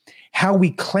evolve. How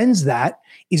we cleanse that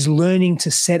is learning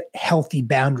to set healthy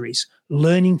boundaries,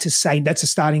 learning to say, that's a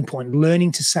starting point,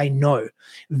 learning to say no,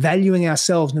 valuing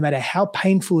ourselves no matter how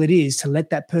painful it is to let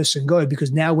that person go,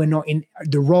 because now we're not in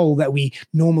the role that we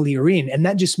normally are in. And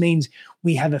that just means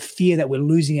we have a fear that we're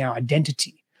losing our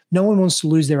identity. No one wants to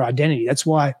lose their identity. That's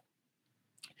why,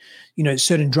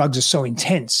 certain drugs are so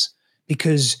intense,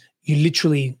 because you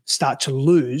literally start to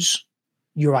lose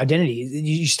your identity.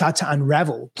 You start to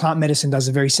unravel. Plant medicine does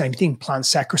the very same thing.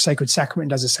 Sacred sacrament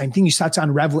does the same thing. You start to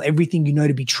unravel everything you know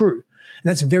to be true. And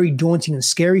that's very daunting and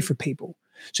scary for people.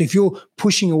 So if you're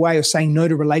pushing away or saying no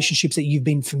to relationships that you've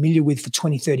been familiar with for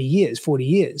 20, 30 years, 40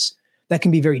 years, that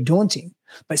can be very daunting.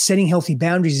 But setting healthy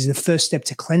boundaries is the first step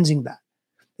to cleansing that.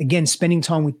 Again, spending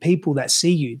time with people that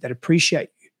see you, that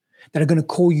appreciate you, that are going to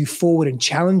call you forward and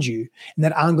challenge you, and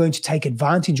that aren't going to take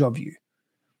advantage of you.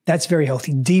 That's very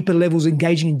healthy.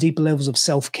 Engaging in deeper levels of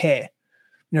self-care.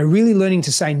 Really learning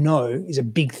to say no is a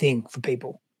big thing for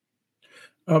people.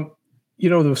 There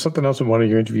was something else in one of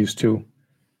your interviews too,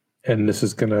 and this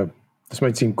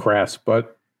might seem crass,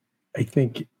 but I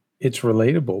think it's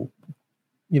relatable.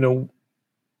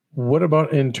 What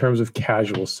about in terms of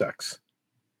casual sex?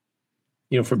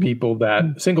 For people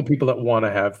single people that want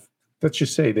to have, let's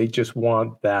just say they just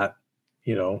want that,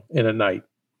 in a night,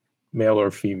 male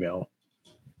or female.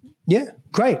 Yeah,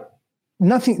 great. To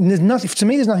me,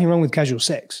 there's nothing wrong with casual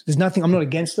sex. There's nothing, I'm not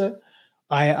against it.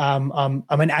 I'm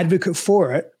an advocate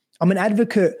for it. I'm an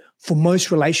advocate for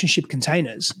most relationship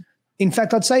containers. In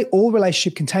fact, I'd say all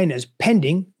relationship containers,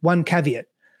 pending one caveat.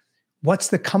 What's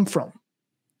the come from?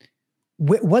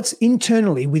 What's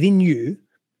internally within you?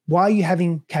 Why are you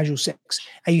having casual sex?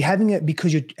 Are you having it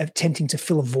because you're attempting to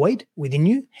fill a void within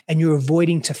you, and you're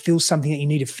avoiding to feel something that you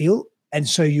need to feel, and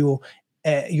so you're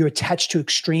attached to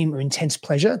extreme or intense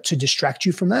pleasure to distract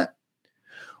you from that?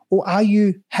 Or are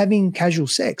you having casual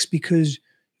sex because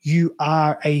you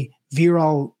are a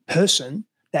virile person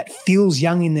that feels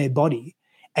young in their body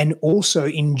and also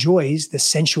enjoys the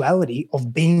sensuality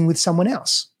of being with someone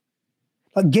else?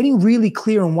 Like, getting really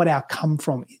clear on what our come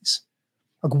from is.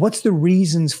 Like, what's the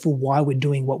reasons for why we're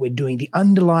doing what we're doing, the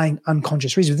underlying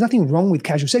unconscious reasons. There's nothing wrong with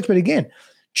casual sex, but again,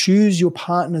 choose your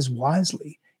partners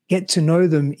wisely. Get to know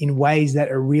them in ways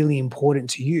that are really important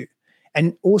to you.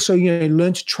 And also,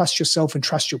 learn to trust yourself and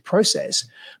trust your process,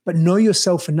 but know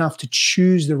yourself enough to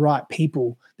choose the right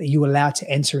people that you allow to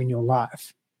enter in your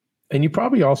life. And you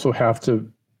probably also have to,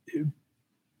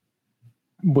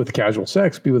 with casual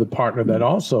sex, be with a partner that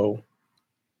also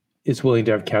is willing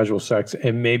to have casual sex,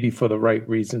 and maybe for the right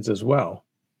reasons as well.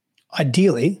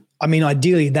 Ideally,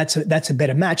 that's a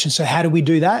better match. And so how do we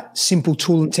do that? Simple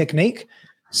tool and technique.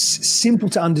 Simple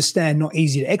to understand, not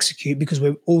easy to execute, because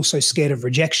we're also scared of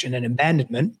rejection and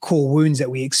abandonment. Core wounds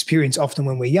that we experience often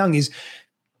when we're young is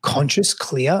conscious,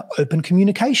 clear, open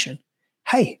communication.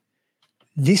 Hey,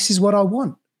 this is what I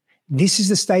want. This is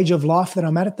the stage of life that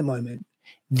I'm at the moment.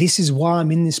 This is why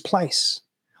I'm in this place.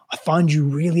 I find you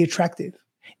really attractive.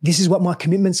 This is what my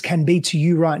commitments can be to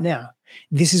you right now.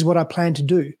 This is what I plan to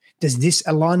do. Does this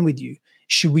align with you?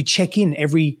 Should we check in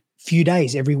every few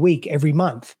days, every week, every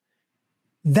month?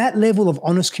 That level of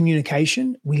honest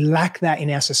communication, we lack that in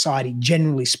our society,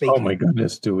 generally speaking. Oh my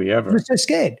goodness, do we ever? We're so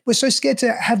scared. We're so scared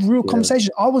to have real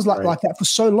conversations. I was like that for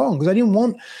so long, because I didn't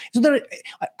want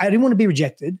to be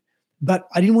rejected, but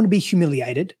I didn't want to be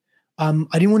humiliated. I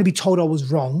didn't want to be told I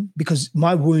was wrong, because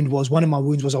one of my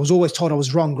wounds was I was always told I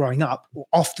was wrong growing up, or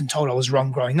often told I was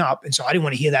wrong growing up. And so I didn't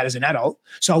want to hear that as an adult.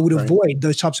 So I would avoid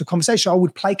those types of conversations. I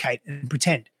would placate and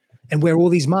pretend and wear all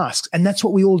these masks. And that's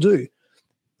what we all do.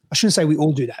 I shouldn't say we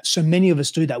all do that. So many of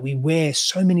us do that. We wear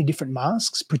so many different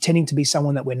masks, pretending to be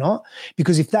someone that we're not,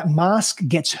 because if that mask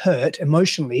gets hurt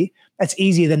emotionally, that's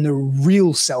easier than the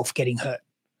real self getting hurt.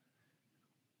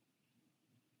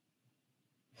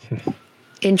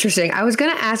 Interesting. I was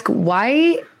going to ask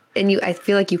why, and I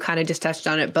feel like you kind of just touched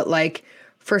on it, but like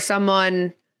for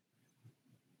someone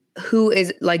who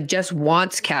is like just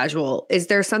wants casual, is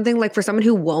there something like for someone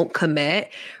who won't commit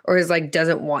or is like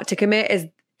doesn't want to commit,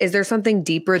 is there something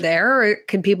deeper there, or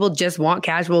can people just want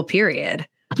casual, period?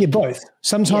 Yeah, both.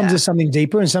 Sometimes there's something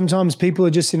deeper, and sometimes people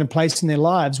are just in a place in their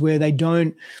lives where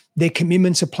their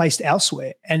commitments are placed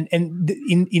elsewhere, and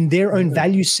in their own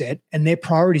value set and their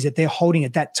priorities that they're holding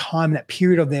at that time, that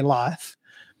period of their life,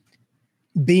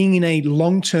 being in a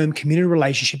long-term committed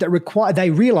relationship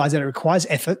they realize that it requires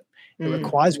effort, it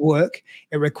requires work,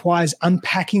 it requires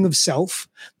unpacking of self.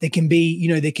 There can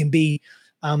be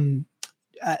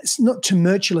it's not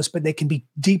tumultuous, but there can be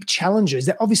deep challenges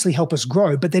that obviously help us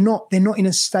grow, but they're not in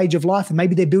a stage of life, and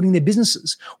maybe they're building their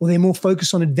businesses, or they're more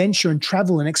focused on adventure and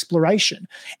travel and exploration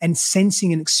and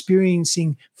sensing and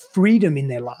experiencing freedom in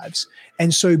their lives.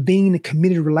 And so being in a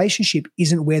committed relationship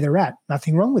isn't where they're at.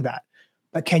 Nothing wrong with that.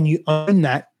 But can you own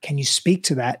that? Can you speak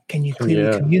to that? Can you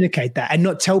clearly communicate that and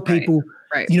not tell people,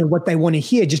 what they want to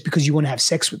hear just because you want to have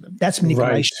sex with them? That's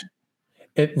manipulation.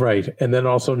 Right. And then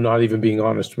also not even being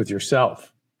honest with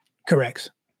yourself.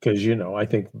 Correct. Because, I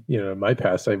think, in my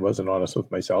past, I wasn't honest with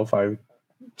myself. I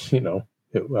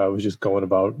was just going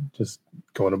about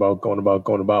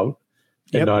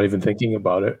and not even thinking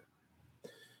about it.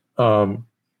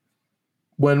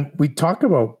 When we talk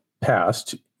about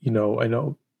past, I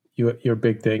know your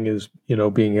big thing is,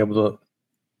 being able to,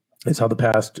 it's how the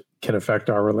past can affect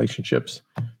our relationships,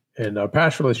 and our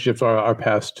past relationships are our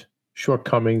past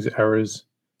shortcomings, errors,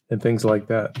 and things like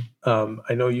that.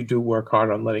 I know you do work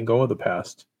hard on letting go of the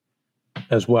past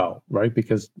as well, right?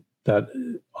 Because that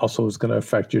also is going to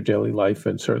affect your daily life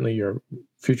and certainly your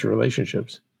future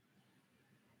relationships.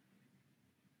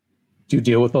 Do you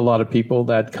deal with a lot of people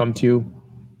that come to you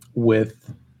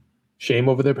with shame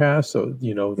over their past? So,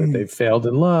 that they've failed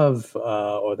in love,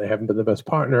 or they haven't been the best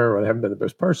partner, or they haven't been the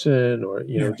best person, or,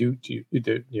 do you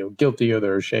guilty or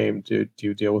they're ashamed? Do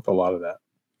you deal with a lot of that?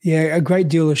 Yeah, a great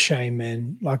deal of shame,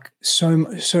 man. Like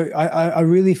I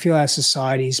really feel our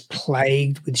society is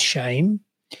plagued with shame.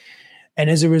 And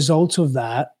as a result of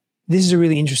that, this is a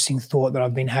really interesting thought that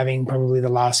I've been having probably the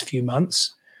last few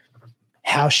months,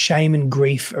 how shame and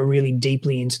grief are really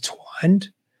deeply intertwined,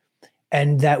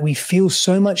 and that we feel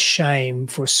so much shame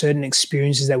for certain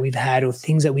experiences that we've had or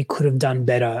things that we could have done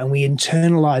better. And we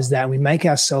internalize that and we make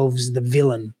ourselves the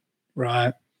villain,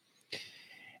 right?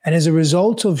 And as a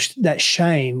result of that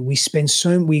shame, we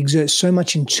exert so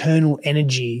much internal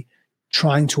energy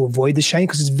trying to avoid the shame,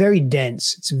 because it's very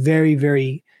dense. It's very,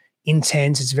 very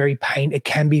intense. It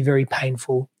can be very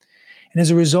painful. And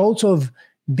as a result of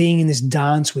being in this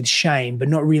dance with shame, but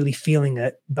not really feeling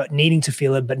it, but needing to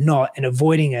feel it, but not, and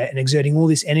avoiding it and exerting all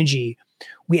this energy,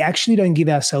 we actually don't give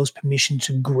ourselves permission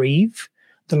to grieve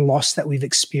the loss that we've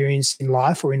experienced in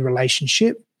life or in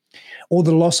relationship, or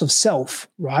the loss of self,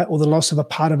 right? Or the loss of a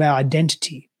part of our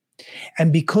identity.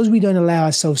 And because we don't allow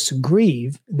ourselves to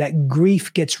grieve, that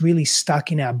grief gets really stuck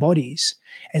in our bodies.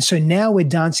 And so now we're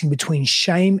dancing between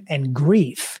shame and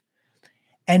grief.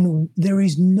 And there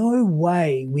is no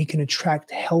way we can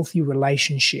attract healthy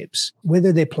relationships,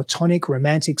 whether they're platonic,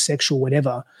 romantic, sexual,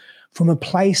 whatever, from a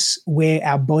place where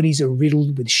our bodies are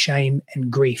riddled with shame and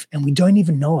grief. And we don't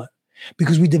even know it,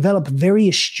 because we develop very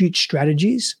astute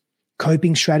strategies,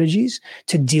 coping strategies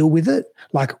to deal with it,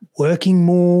 like working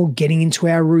more, getting into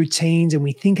our routines, and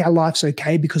we think our life's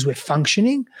okay because we're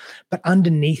functioning. But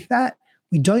underneath that,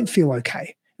 we don't feel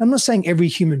okay. I'm not saying every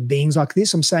human being's like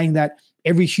this. I'm saying that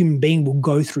every human being will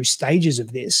go through stages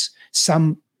of this.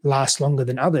 Some last longer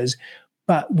than others,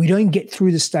 but we don't get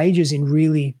through the stages in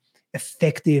really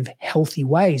effective, healthy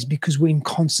ways because we're in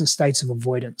constant states of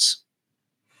avoidance.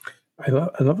 I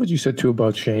love what you said too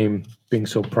about shame being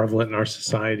so prevalent in our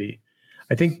society.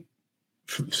 I think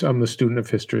I'm a student of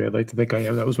history. I'd like to think I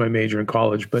am. That was my major in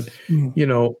college. But,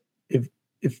 it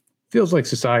feels like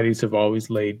societies have always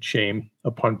laid shame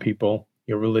upon people.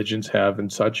 Religions have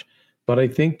and such. But I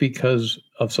think because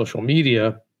of social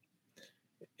media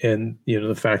and,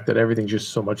 the fact that everything's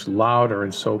just so much louder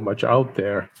and so much out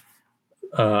there,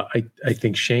 I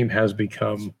think shame has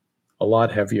become a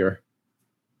lot heavier.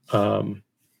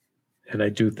 And I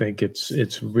do think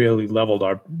it's really leveled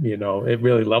our, it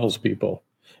really levels people.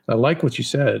 I like what you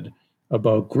said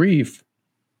about grief,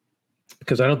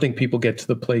 because I don't think people get to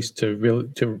the place to really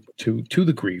to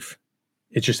the grief.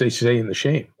 It's just they stay in the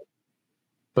shame,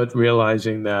 but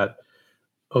realizing that,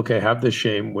 okay, I have this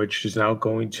shame, which is now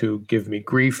going to give me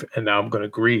grief, and now I'm going to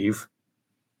grieve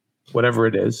whatever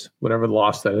it is, whatever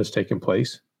loss that has taken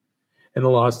place. And the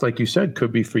loss, like you said,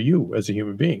 could be for you as a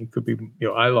human being. Could be,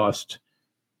 I lost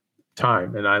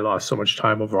time, and I lost so much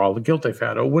time over all the guilt I've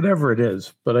had, or whatever it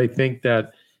is. But I think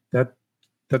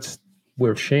that's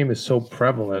where shame is so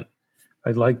prevalent.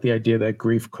 I like the idea that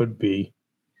grief could be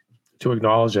to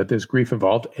acknowledge that there's grief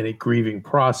involved in a grieving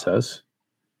process.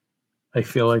 I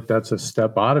feel like that's a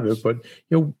step out of it, but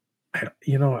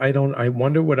I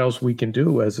wonder what else we can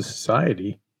do as a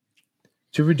society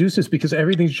to reduce this, because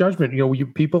everything's judgment.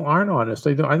 People aren't honest.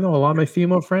 I know a lot of my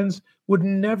female friends would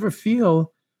never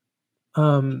feel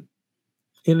in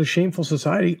a shameful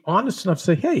society honest enough to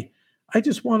say, hey, I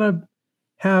just want to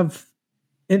have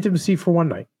intimacy for one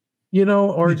night,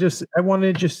 or just I want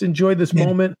to just enjoy this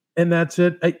moment And that's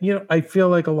it. I feel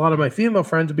like a lot of my female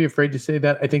friends would be afraid to say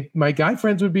that. I think my guy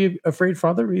friends would be afraid for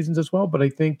other reasons as well. But I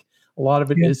think a lot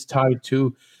of it is tied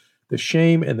to the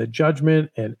shame and the judgment,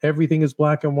 and everything is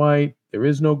black and white. There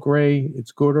is no gray.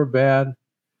 It's good or bad.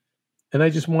 And I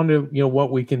just wonder,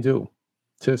 what we can do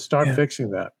to start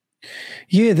fixing that.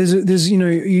 Yeah, there's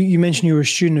you mentioned you were a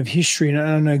student of history, and I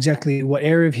don't know exactly what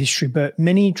area of history, but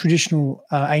many traditional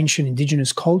ancient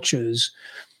indigenous cultures,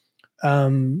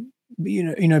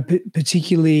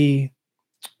 particularly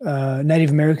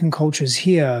Native American cultures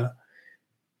here,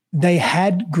 they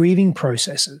had grieving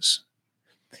processes.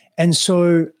 And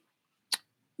so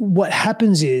what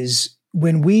happens is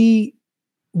when we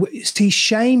see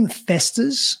shame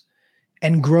festers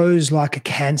and grows like a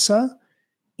cancer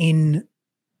in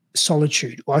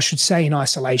solitude, or I should say in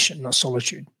isolation, not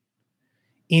solitude,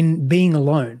 in being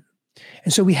alone.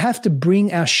 And so we have to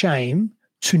bring our shame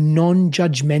to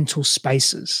non-judgmental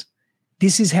spaces.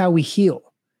 This is how we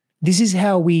heal. This is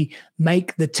how we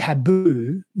make the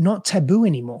taboo not taboo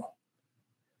anymore,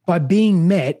 by being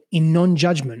met in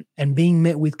non-judgment and being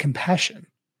met with compassion,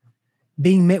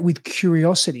 being met with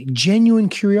curiosity, genuine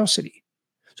curiosity.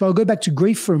 So I'll go back to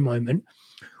grief for a moment.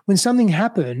 When something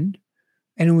happened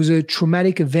and it was a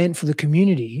traumatic event for the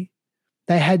community,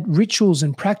 they had rituals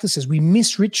and practices. We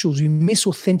miss rituals. We miss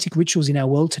authentic rituals in our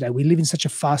world today. We live in such a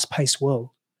fast-paced world.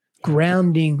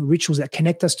 Grounding rituals that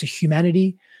connect us to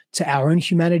humanity, to our own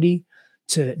humanity,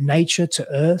 to nature, to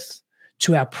earth,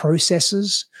 to our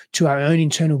processes, to our own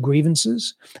internal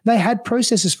grievances. They had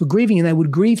processes for grieving, and they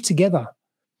would grieve together.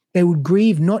 They would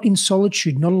grieve not in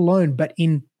solitude, not alone, but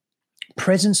in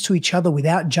presence to each other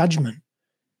without judgment.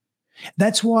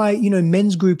 That's why,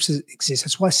 men's groups exist.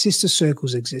 That's why sister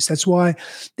circles exist. That's why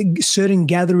certain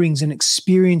gatherings and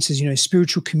experiences,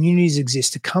 spiritual communities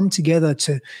exist, to come together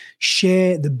to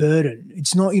share the burden.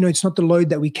 It's not, it's not the load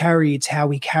that we carry, it's how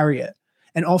we carry it.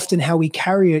 And often how we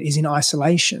carry it is in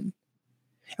isolation.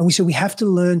 And we have to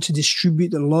learn to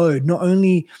distribute the load, not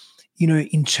only,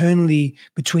 internally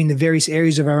between the various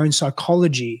areas of our own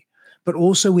psychology, but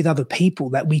also with other people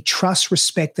that we trust,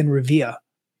 respect, and revere.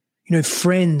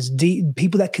 Friends,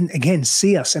 people that can, again,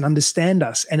 see us and understand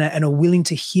us and are willing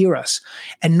to hear us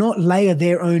and not layer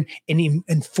their own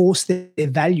and force their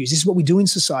values. This is what we do in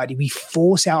society. We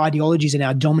force our ideologies and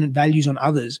our dominant values on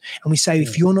others. And we say,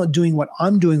 if you're not doing what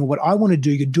I'm doing or what I want to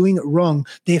do, you're doing it wrong.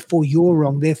 Therefore, you're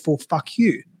wrong. Therefore, fuck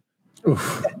you.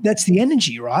 That's the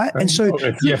energy, right? And so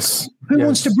who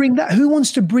wants to bring that? Who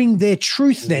wants to bring their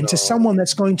truth then to someone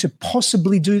that's going to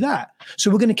possibly do that? So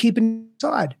we're going to keep it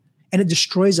inside. And it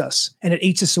destroys us and it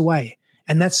eats us away.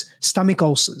 And that's stomach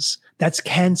ulcers. That's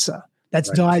cancer. That's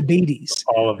diabetes.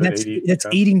 All of it. That's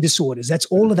eating disorders. That's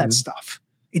all of that stuff.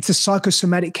 It's a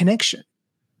psychosomatic connection.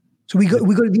 So we got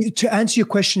to answer your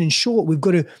question in short, we've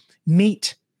got to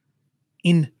meet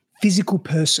in physical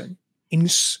person, in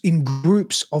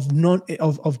groups of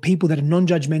people that are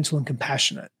non-judgmental and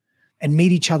compassionate, and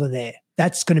meet each other there.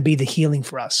 That's going to be the healing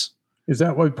for us. Is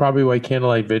that why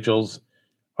candlelight vigils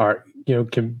are,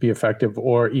 can be effective,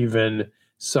 or even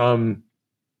some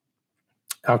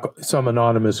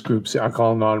anonymous groups,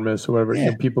 Alcohol Anonymous or whatever,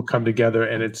 people come together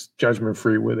and it's judgment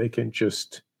free, where they can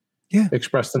just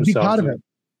express themselves. It's a big part of it.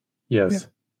 Yes. Yeah.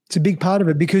 It's a big part of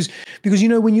it because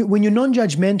when you're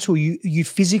non-judgmental, you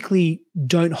physically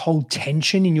don't hold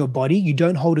tension in your body, you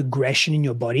don't hold aggression in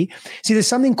your body. See, there's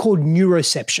something called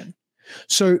neuroception.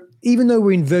 So even though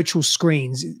we're in virtual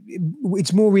screens,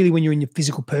 it's more really when you're in your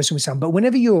physical person with someone. But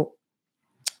whenever you're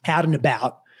out and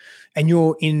about and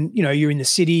you're in the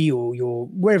city or you're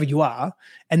wherever you are,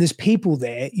 and there's people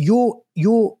there, your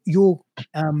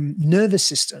nervous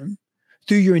system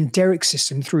through your enteric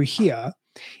system through here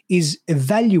is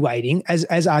evaluating,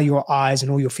 as are your eyes and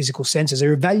all your physical senses,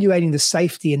 they're evaluating the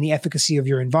safety and the efficacy of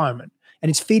your environment. And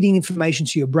it's feeding information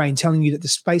to your brain, telling you that the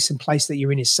space and place that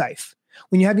you're in is safe.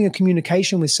 When you're having a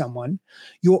communication with someone,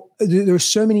 there are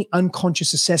so many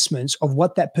unconscious assessments of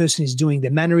what that person is doing, their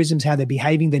mannerisms, how they're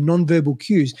behaving, their nonverbal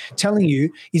cues, telling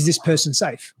you, is this person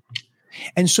safe?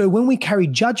 And so when we carry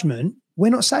judgment,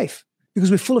 we're not safe because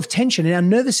we're full of tension and our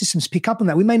nervous systems pick up on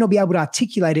that. We may not be able to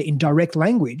articulate it in direct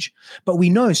language, but we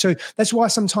know. So that's why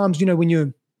sometimes, when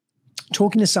you're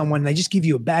talking to someone, they just give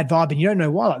you a bad vibe and you don't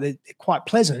know why, like they're quite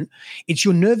pleasant. It's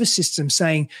your nervous system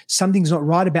saying something's not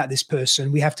right about this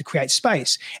person. We have to create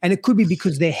space. And it could be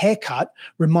because their haircut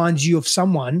reminds you of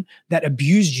someone that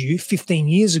abused you 15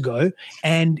 years ago.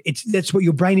 And that's what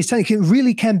your brain is telling you. It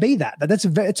really can be that. It's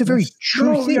a very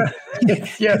true thing. Yeah.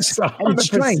 Yes. It's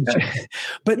strange,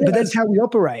 but that's how we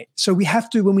operate. So we have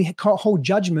to, when we hold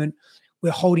judgment,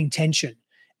 we're holding tension.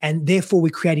 And therefore, we're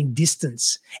creating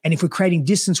distance. And if we're creating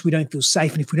distance, we don't feel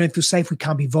safe. And if we don't feel safe, we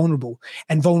can't be vulnerable.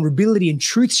 And vulnerability and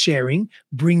truth sharing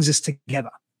brings us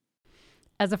together.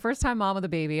 As a first-time mom with a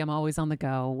baby, I'm always on the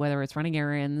go, whether it's running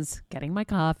errands, getting my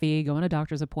coffee, going to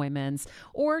doctor's appointments,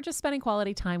 or just spending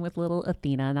quality time with little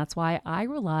Athena. And that's why I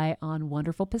rely on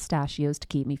Wonderful Pistachios to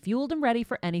keep me fueled and ready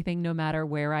for anything, no matter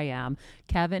where I am.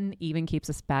 Kevin even keeps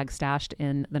a bag stashed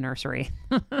in the nursery.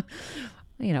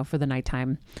 For the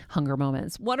nighttime hunger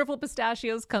moments. Wonderful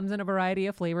Pistachios comes in a variety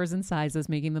of flavors and sizes,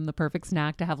 making them the perfect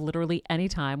snack to have literally any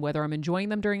time, whether I'm enjoying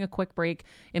them during a quick break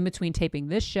in between taping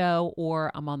this show or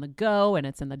I'm on the go and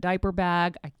it's in the diaper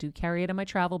bag. I do carry it in my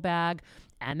travel bag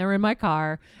and they're in my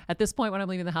car. At this point, when I'm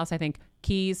leaving the house, I think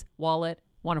keys, wallet,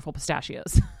 Wonderful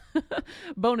Pistachios.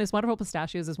 Bonus, Wonderful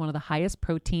Pistachios is one of the highest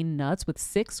protein nuts with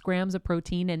 6 grams of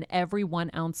protein in every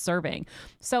 1 ounce serving.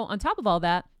 So on top of all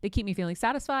that, they keep me feeling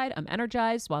satisfied. I'm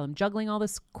energized while I'm juggling all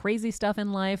this crazy stuff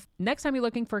in life. Next time you're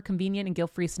looking for a convenient and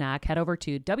guilt-free snack, head over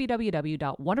to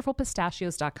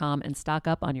www.wonderfulpistachios.com and stock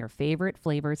up on your favorite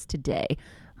flavors today,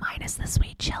 minus the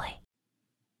sweet chili.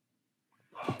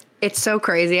 It's so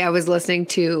crazy. I was listening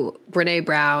to Brene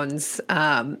Brown's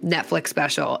Netflix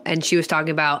special, and she was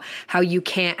talking about how you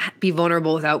can't be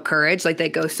vulnerable without courage. Like they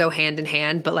go so hand in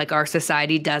hand, but like our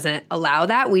society doesn't allow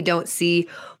that. We don't see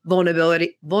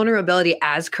vulnerability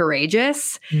as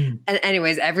courageous. And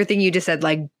anyways, everything you just said,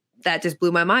 like that just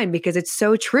blew my mind because it's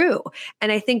so true.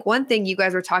 And I think one thing you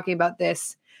guys were talking about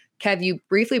this, Kev, you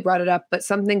briefly brought it up, but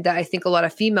something that I think a lot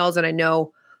of females, and I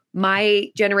know my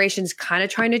generation's kind of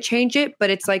trying to change it, but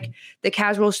it's like the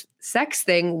casual sex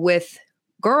thing with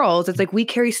girls. It's like we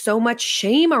carry so much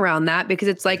shame around that because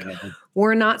it's like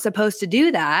we're not supposed to do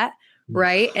that,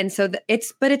 right? And so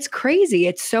but it's crazy.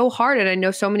 It's so hard, and I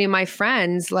know so many of my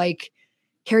friends like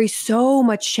carry so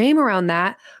much shame around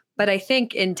that. But I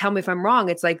think, and tell me if I'm wrong,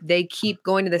 it's like they keep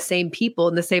going to the same people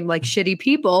and the same like shitty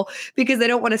people because they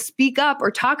don't want to speak up or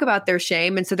talk about their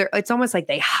shame. And so it's almost like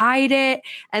they hide it.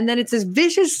 And then it's this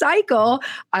vicious cycle.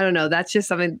 I don't know. That's just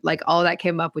something like all that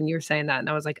came up when you were saying that. And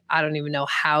I was like, I don't even know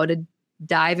how to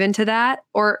dive into that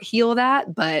or heal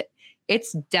that. But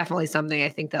it's definitely something I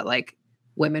think that like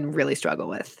women really struggle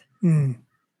with.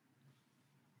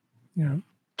 Yeah.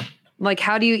 Like,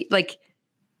 how do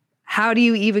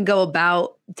you even go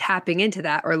about tapping into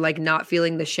that or like not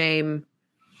feeling the shame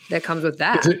that comes with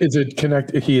that? Is it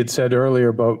connected? He had said earlier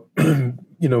about,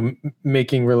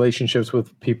 making relationships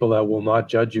with people that will not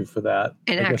judge you for that.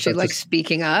 And actually like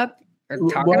speaking up or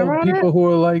talking about people it? Who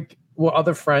are like,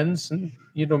 other friends and,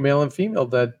 male and female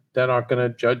that aren't going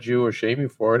to judge you or shame you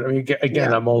for it. I mean,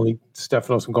 again, I'm only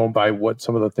Stefanos. I'm going by what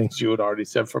some of the things you had already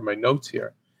said from my notes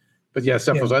here. But yeah,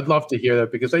 Stefanos, I'd love to hear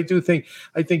that because I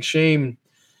think shame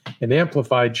and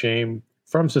amplified shame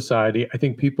from society. I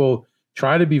think people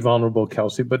try to be vulnerable,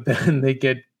 Kelsey, but then they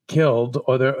get killed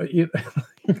or they're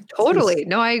totally.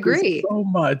 No, I agree. So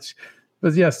much.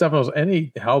 But yeah, Stefanos,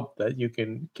 any help that you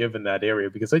can give in that area,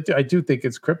 because I do think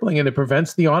it's crippling and it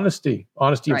prevents the honesty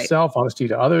of self, honesty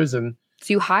to others. And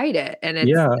so you hide it, and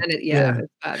it's it's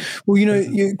bad.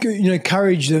 Well,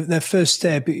 courage. That first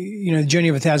step. The journey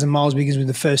of 1,000 miles begins with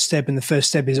the first step, and the first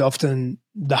step is often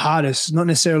the hardest. Not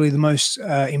necessarily the most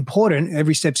important.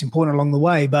 Every step's important along the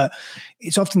way, but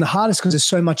it's often the hardest because there's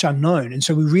so much unknown, and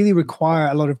so we really require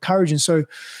a lot of courage. And so,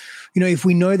 if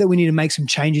we know that we need to make some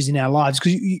changes in our lives,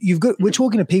 because we're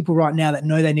talking to people right now that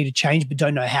know they need to change but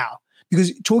don't know how.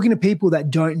 Because talking to people that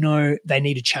don't know they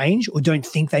need to change or don't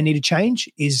think they need to change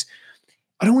is,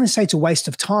 I don't want to say it's a waste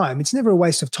of time. It's never a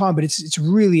waste of time, but it's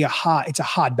really a hard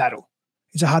battle.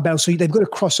 It's a hard battle. So they've got to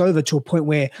cross over to a point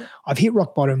where I've hit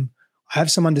rock bottom. I have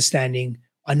some understanding.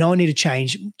 I know I need to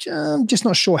change. I'm just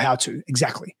not sure how to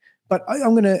exactly. But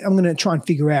I'm gonna try and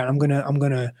figure out. I'm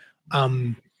gonna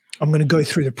go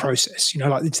through the process.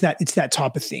 Like it's that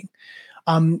type of thing.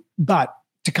 But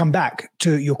to come back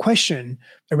to your question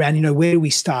around, where do we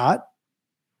start?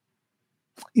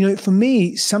 For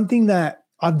me, something that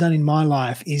I've done in my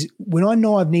life is when I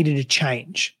know I've needed a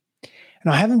change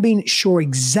and I haven't been sure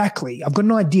exactly, I've got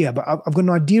an idea, but I've got an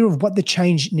idea of what the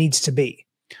change needs to be.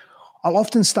 I'll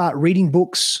often start reading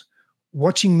books,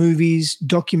 watching movies,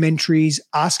 documentaries,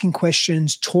 asking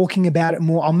questions, talking about it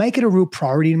more. I'll make it a real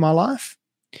priority in my life,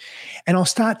 and I'll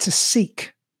start to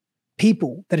seek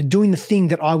people that are doing the thing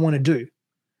that I want to do.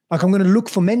 Like I'm going to look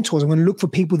for mentors. I'm going to look for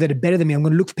people that are better than me. I'm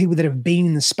going to look for people that have been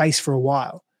in the space for a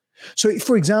while. So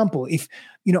for example, if,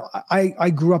 I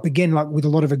grew up again, like with a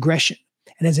lot of aggression,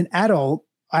 and as an adult,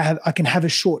 I can have a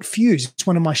short fuse. It's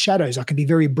one of my shadows. I can be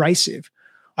very abrasive.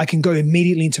 I can go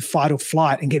immediately into fight or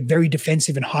flight and get very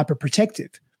defensive and hyper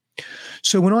protective.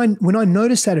 So when I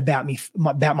noticed that about me,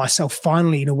 about myself,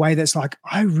 finally, in a way that's like,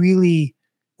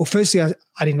 firstly,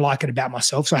 I didn't like it about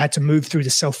myself. So I had to move through the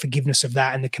self-forgiveness of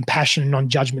that and the compassion and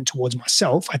non-judgment towards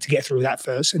myself. I had to get through that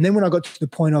first. And then when I got to the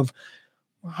point of,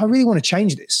 I really want to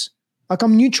change this. Like,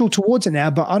 I'm neutral towards it now,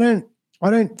 but I don't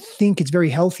think it's very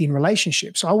healthy in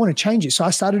relationships. So I want to change it. So I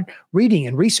started reading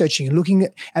and researching and looking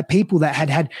at people that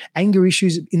had anger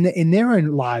issues in their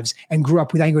own lives and grew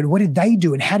up with anger. And what did they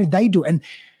do and how did they do it? And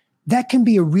that can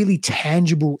be a really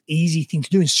tangible, easy thing to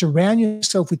do, and surround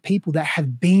yourself with people that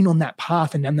have been on that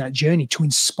path and on that journey to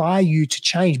inspire you to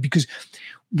change, because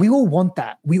we all want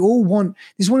that. We all want,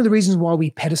 this is one of the reasons why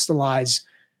we pedestalize,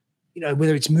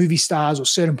 whether it's movie stars or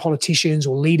certain politicians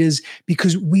or leaders,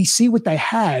 because we see what they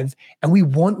have and we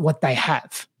want what they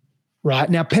have, right?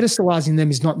 Now, pedestalizing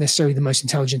them is not necessarily the most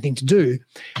intelligent thing to do,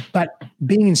 but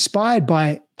being inspired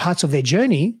by parts of their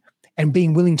journey and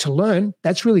being willing to learn,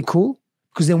 that's really cool,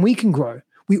 because then we can grow.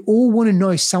 We all want to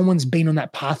know someone's been on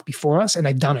that path before us and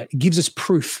they've done it. It gives us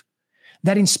proof.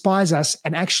 That inspires us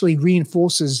and actually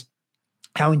reinforces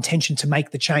our intention to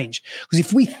make the change. Because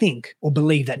if we think or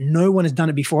believe that no one has done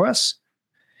it before us,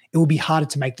 it will be harder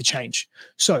to make the change.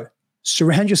 So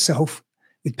surround yourself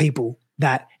with people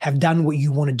that have done what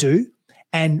you want to do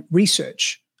and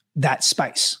research that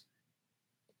space.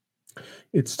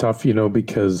 It's tough,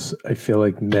 because I feel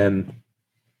like men,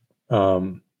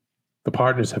 the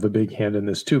partners have a big hand in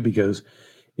this too, because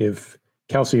if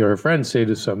Kelsey or her friends say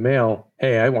to some male,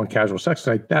 hey, I want casual sex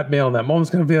tonight, that male in that moment is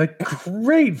going to be like,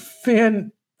 great,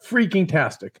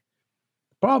 fan-freaking-tastic.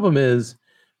 Problem is,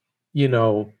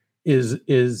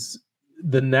 is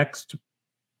the next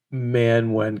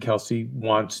man, when Kelsey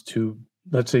wants to,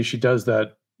 let's say she does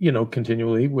that,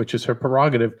 continually, which is her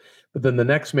prerogative, but then the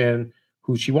next man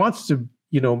who she wants to,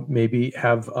 maybe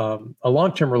have a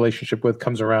long-term relationship with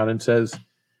comes around and says,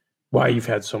 why you've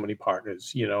had so many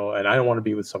partners, and I don't want to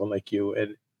be with someone like you.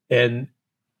 And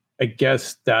I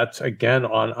guess that's, again,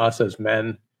 on us as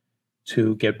men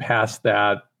to get past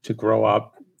that, to grow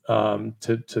up,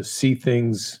 to see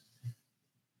things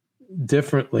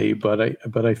differently. But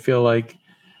I feel like,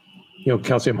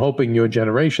 Kelsey, I'm hoping your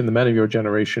generation, the men of your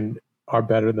generation, are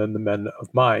better than the men of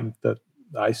mine that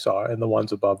I saw and the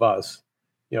ones above us.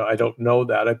 I don't know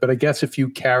that, but I guess if you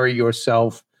carry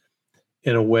yourself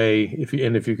in a way,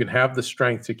 if you can have the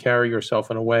strength to carry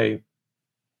yourself in a way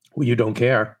where you don't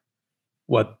care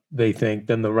what they think,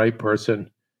 then the right person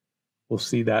will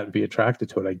see that and be attracted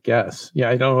to it, I guess.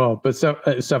 Yeah, I don't know, but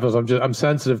Stephanos, I'm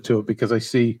sensitive to it because I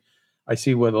see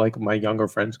what like my younger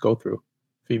friends go through,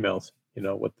 females,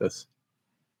 with this.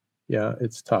 Yeah,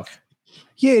 it's tough.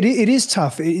 Yeah, it is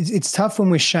tough. It's tough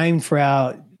when we're shamed for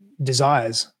our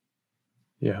desires.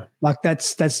 Yeah. Like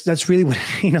that's really what,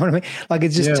 you know what I mean? Like,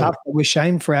 it's just tough that we're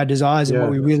shamed for our desires and what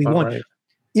we really want. Right.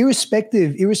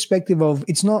 Irrespective of,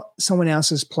 it's not someone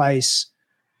else's place.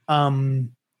 So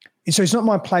it's not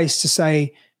my place to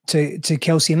say to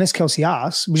Kelsey, unless Kelsey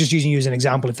asks, we're just using you as an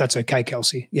example, if that's okay,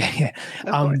 Kelsey. Yeah.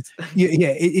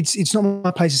 It's not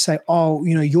my place to say,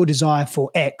 your desire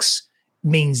for X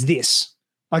means this.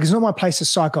 Like, it's not my place to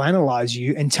psychoanalyze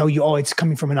you and tell you, it's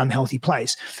coming from an unhealthy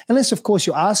place. Unless, of course,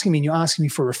 you're asking me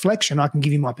for reflection. I can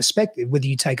give you my perspective. Whether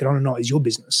you take it on or not is your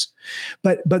business.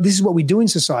 But this is what we do in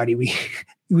society.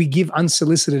 We give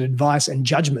unsolicited advice and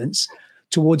judgments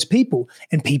towards people,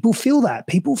 and people feel that.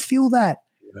 People feel that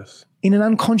in an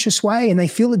unconscious way, and they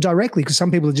feel it directly, because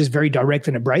some people are just very direct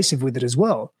and abrasive with it as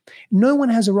well. No one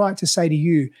has a right to say to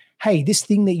you, hey, this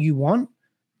thing that you want,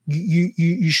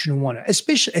 you shouldn't want it,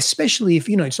 especially if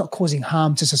it's not causing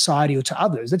harm to society or to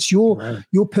others. That's your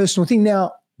personal thing.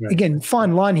 Now, again,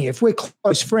 fine line here. If we're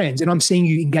close friends and I'm seeing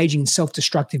you engaging in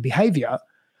self-destructive behavior,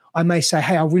 I may say,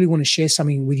 hey, I really want to share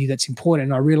something with you that's important,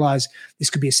 and I realize this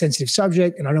could be a sensitive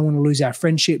subject and I don't want to lose our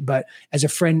friendship, but as a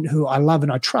friend who I love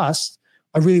and I trust,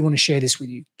 I really want to share this with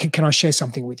you. Can I share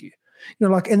something with you?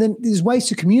 And then there's ways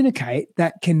to communicate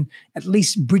that can at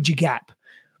least bridge a gap.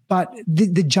 But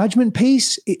the judgment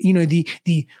piece,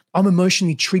 the I'm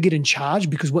emotionally triggered and charged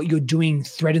because what you're doing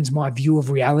threatens my view of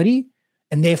reality,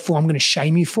 and therefore I'm going to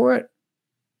shame you for it.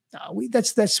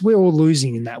 We're all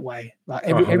losing in that way. Like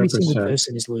every single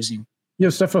person is losing.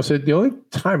 Stephanos said the only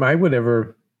time I would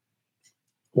ever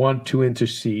want to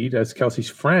intercede as Kelsey's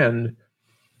friend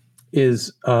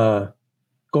is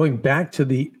going back to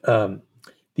the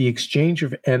exchange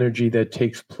of energy that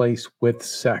takes place with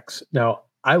sex. Now,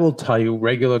 I will tell you,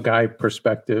 regular guy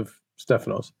perspective,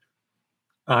 Stephanos,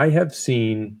 I have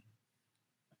seen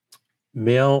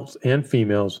males and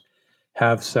females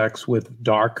have sex with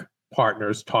dark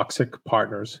partners, toxic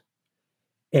partners,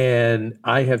 and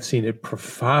I have seen it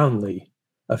profoundly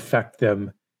affect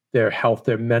them their health,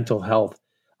 their mental health.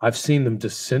 I've seen them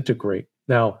disintegrate.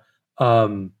 Now,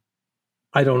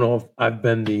 I don't know if I've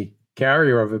been the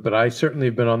carrier of it, but I certainly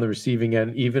have been on the receiving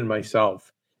end, even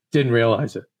myself. Didn't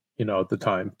realize it, at the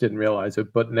time, didn't realize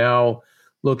it. But now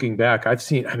looking back, I've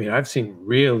seen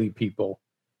really people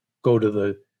go to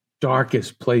the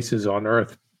darkest places on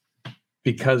earth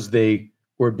because they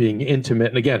were being intimate.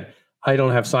 And again, I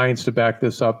don't have science to back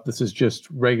this up. This is just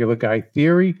regular guy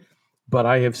theory, but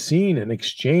I have seen an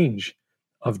exchange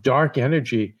of dark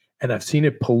energy and I've seen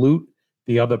it pollute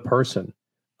the other person.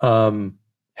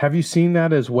 Have you seen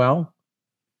that as well?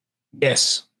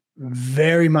 Yes,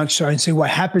 very much so. And so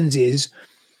what happens is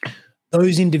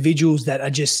those individuals that are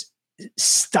just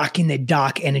stuck in their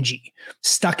dark energy,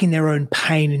 stuck in their own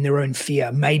pain and their own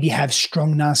fear, maybe have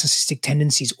strong narcissistic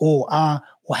tendencies or are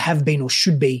or have been or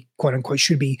should be, quote unquote,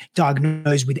 should be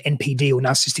diagnosed with NPD or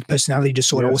narcissistic personality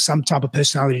disorder or some type of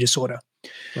personality disorder.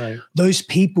 Right. Those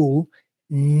people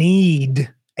need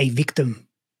a victim.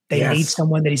 They need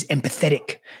someone that is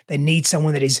empathetic. They need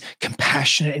someone that is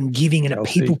compassionate and giving and a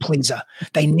people pleaser.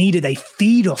 They need it. They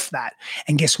feed off that.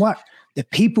 And guess what? The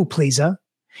people pleaser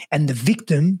and the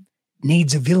victim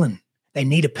needs a villain. They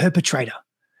need a perpetrator.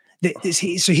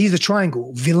 So here's the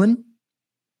triangle: villain,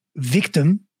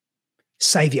 victim,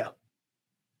 savior.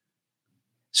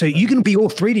 So you can be all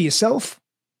three to yourself,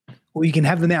 or you can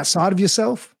have them outside of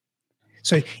yourself.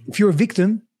 So if you're a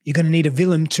victim, you're going to need a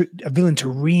villain to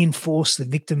reinforce the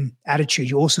victim attitude.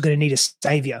 You're also going to need a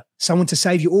savior, someone to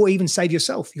save you or even save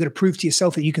yourself. You've got to prove to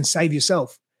yourself that you can save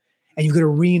yourself. And you've got to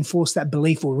reinforce that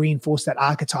belief or reinforce that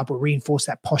archetype or reinforce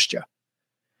that posture.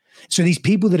 So these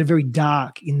people that are very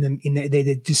dark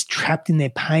they're just trapped in their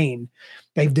pain,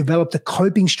 they've developed a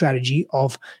coping strategy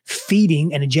of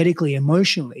feeding energetically,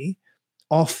 emotionally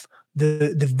off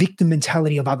the victim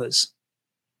mentality of others.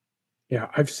 Yeah,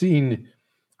 I've seen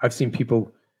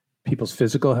people's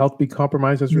physical health be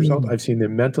compromised as a result. I've seen their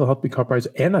mental health be compromised,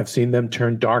 and I've seen them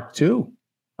turn dark too.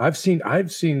 I've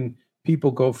seen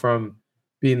people go from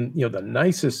being, the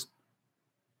nicest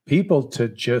people to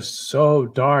just so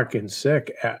dark and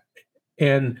sick.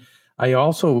 And I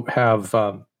also have,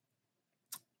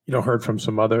 heard from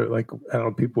some other,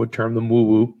 people would term them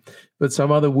woo-woo, but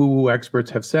some other woo-woo experts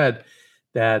have said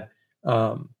that,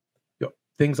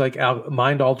 things like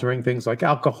mind-altering things like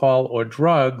alcohol or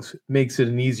drugs makes it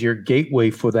an easier gateway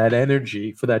for that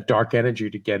energy, for that dark energy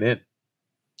to get in.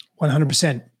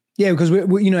 100%. Yeah, because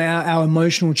we our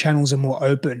emotional channels are more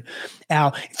open.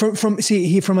 From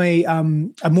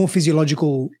a more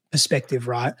physiological perspective,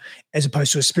 right, as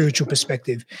opposed to a spiritual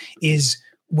perspective, is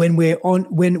when we're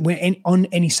on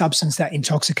any substance that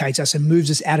intoxicates us and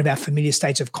moves us out of our familiar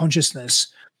states of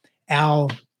consciousness, our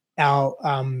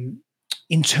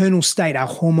internal state, our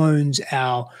hormones,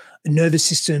 our nervous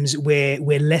systems, we're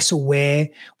less aware,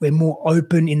 we're more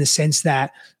open in the sense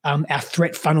that our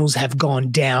threat funnels have gone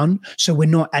down, so we're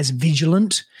not as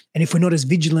vigilant. And if we're not as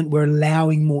vigilant, we're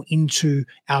allowing more into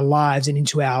our lives and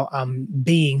into our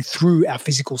being through our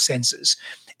physical senses.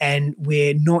 And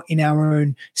we're not in our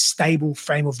own stable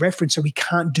frame of reference, so we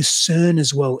can't discern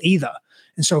as well either.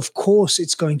 And so, of course,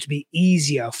 it's going to be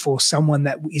easier for someone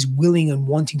that is willing and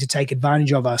wanting to take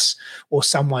advantage of us or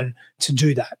someone to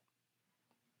do that.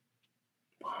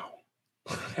 Wow.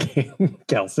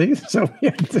 Kelsey, so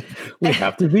we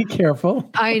have to be careful.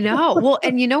 I know. Well,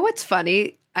 and you know what's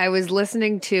funny? I was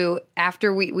listening to,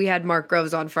 after we had Mark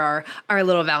Groves on for our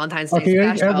little Valentine's Day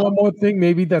special. And one more thing,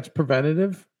 maybe that's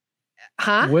preventative.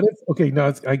 Huh? What if,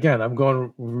 no, again, I'm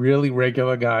going really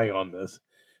regular guy on this,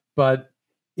 but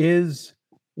is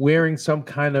wearing some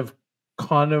kind of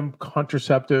condom,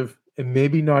 contraceptive, and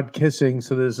maybe not kissing.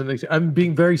 So I'm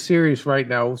being very serious right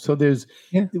now. So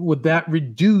would that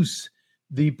reduce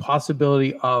the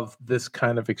possibility of this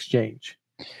kind of exchange?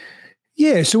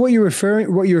 Yeah. So what you're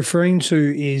referring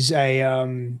to is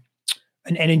an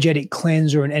energetic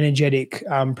cleanse or an energetic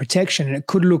protection. And it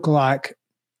could look like,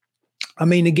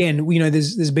 again,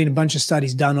 there's been a bunch of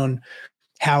studies done on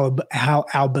how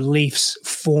our beliefs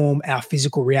form our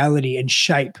physical reality and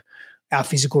shape our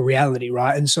physical reality,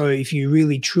 right? And so if you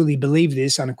really truly believe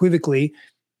this unequivocally,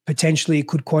 potentially it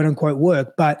could quote unquote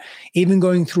work. But even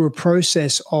going through a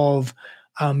process of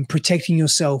protecting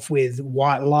yourself with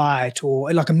white light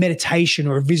or like a meditation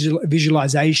or a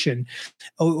visualization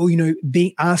or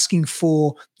asking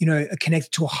for,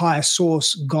 connected to a higher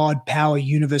source, God, power,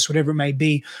 universe, whatever it may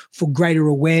be, for greater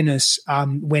awareness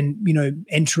when,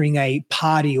 entering a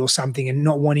party or something and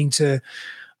not wanting to,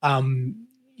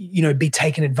 be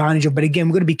taken advantage of. But again,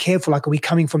 we've got to be careful. Like, are we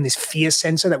coming from this fear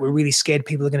sensor that we're really scared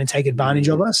people are going to take advantage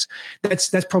of us?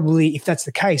 That's probably, if that's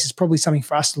the case, it's probably something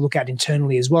for us to look at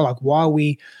internally as well. Like, why are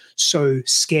we so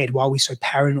scared? Why are we so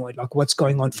paranoid? Like, what's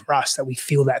going on for us that we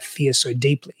feel that fear so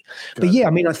deeply? But yeah,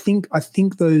 I mean, I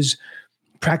think those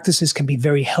practices can be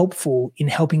very helpful in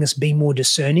helping us be more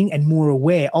discerning and more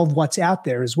aware of what's out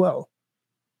there as well.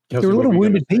 There are a lot of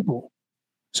wounded people.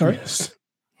 Sorry? Yes.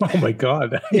 Oh my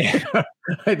God. Yeah.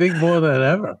 I think more than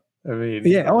ever. I mean,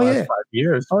 yeah. Oh, last yeah. 5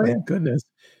 years. Oh, my yeah. goodness.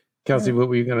 Kelsey, what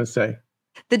were you going to say?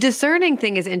 The discerning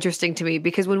thing is interesting to me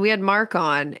because when we had Mark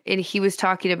on and he was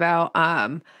talking about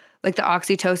like the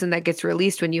oxytocin that gets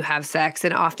released when you have sex.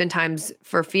 And oftentimes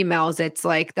for females, it's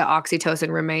like the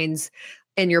oxytocin remains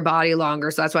in your body longer.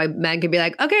 So that's why men can be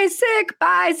like, okay, sick,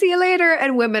 bye, see you later.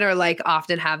 And women are like,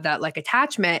 often have that like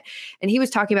attachment. And he was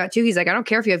talking about too, he's like, I don't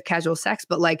care if you have casual sex,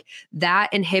 but like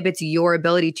that inhibits your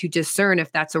ability to discern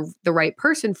if that's the right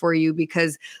person for you,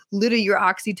 because literally your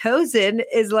oxytocin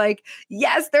is like,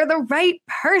 yes, they're the right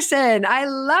person. I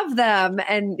love them.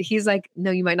 And he's like,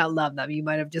 no, you might not love them. You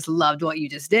might have just loved what you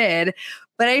just did.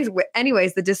 But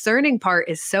anyways, the discerning part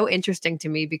is so interesting to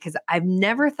me because I've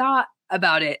never thought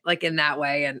about it like in that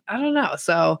way. And I don't know.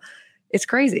 So it's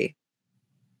crazy.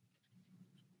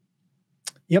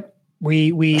 Yep.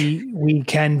 We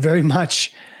can very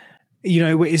much,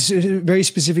 it's very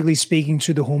specifically speaking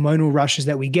to the hormonal rushes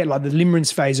that we get, like the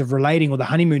limerence phase of relating or the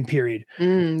honeymoon period.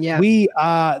 Yeah.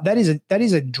 That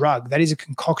is a drug. That is a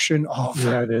concoction of,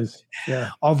 it is. Yeah.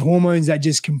 of hormones that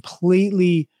just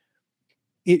completely,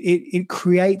 it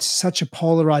creates such a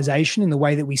polarization in the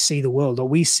way that we see the world, or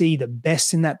we see the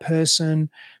best in that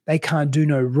person. They can't do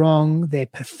no wrong. They're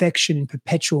perfection in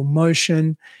perpetual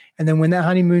motion. And then when that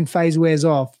honeymoon phase wears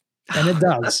off, and it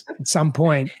does at some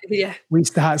point, we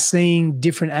start seeing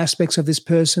different aspects of this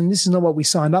person. This is not what we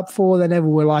signed up for. They never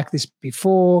were like this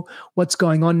before. What's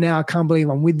going on now? I can't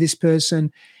believe I'm with this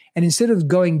person. And instead of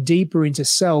going deeper into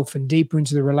self and deeper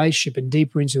into the relationship and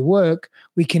deeper into work,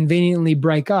 we conveniently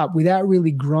break up without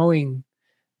really growing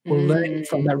or learning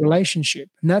from that relationship.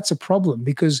 And that's a problem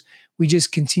because we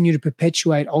just continue to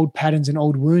perpetuate old patterns and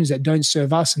old wounds that don't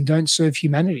serve us and don't serve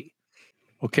humanity.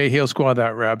 Okay, Heal Squad,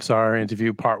 that wraps our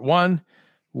interview part 1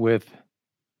 with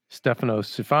Stefanos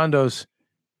Sifandos.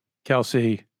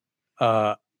 Kelsey,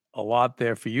 a lot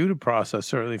there for you to process,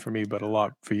 certainly for me, but a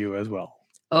lot for you as well.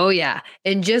 Oh, yeah.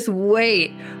 And just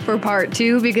wait for part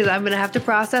 2 because I'm going to have to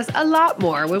process a lot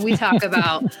more when we talk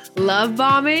about love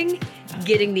bombing,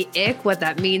 getting the ick, what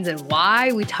that means and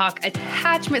why. We talk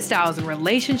attachment styles and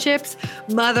relationships,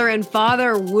 mother and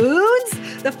father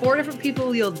wounds, the 4 different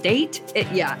people you'll date.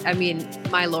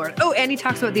 My Lord. Oh, and he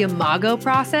talks about the Imago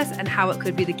process and how it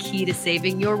could be the key to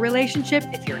saving your relationship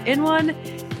if you're in one.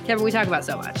 Kevin, we talk about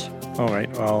so much. All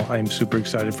right. Well, I'm super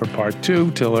excited for part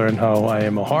 2 to learn how I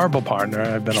am a horrible partner.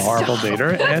 I've been a horrible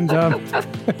dater and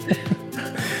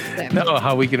know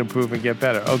how we can improve and get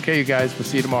better. Okay, you guys, we'll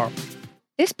see you tomorrow.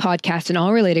 This podcast and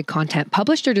all related content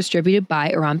published or distributed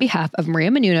by or on behalf of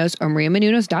Maria Menounos or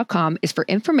mariamenounos.com is for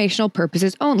informational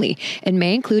purposes only and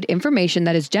may include information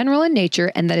that is general in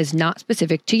nature and that is not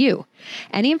specific to you.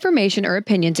 Any information or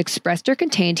opinions expressed or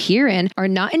contained herein are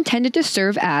not intended to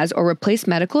serve as or replace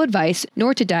medical advice,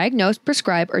 nor to diagnose,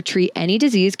 prescribe, or treat any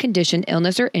disease, condition,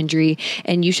 illness, or injury,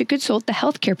 and you should consult the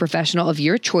healthcare professional of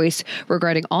your choice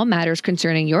regarding all matters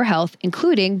concerning your health,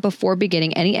 including before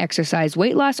beginning any exercise,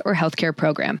 weight loss, or healthcare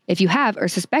program. If you have or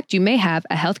suspect you may have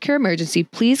a healthcare emergency,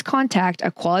 please contact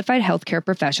a qualified healthcare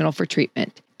professional for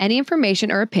treatment. Any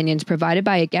information or opinions provided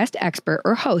by a guest expert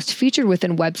or host featured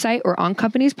within website or on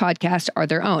company's podcast are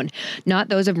their own, not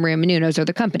those of Maria Menounos or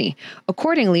the company.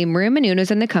 Accordingly, Maria Menounos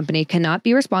and the company cannot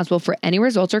be responsible for any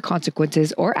results or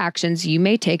consequences or actions you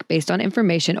may take based on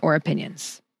information or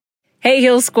opinions. Hey,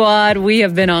 Heal Squad, we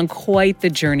have been on quite the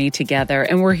journey together,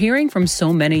 and we're hearing from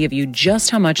so many of you just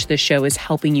how much this show is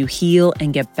helping you heal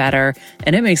and get better,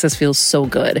 and it makes us feel so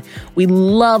good. We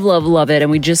love, love, love it, and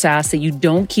we just ask that you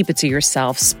don't keep it to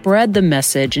yourself. Spread the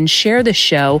message and share the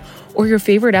show or your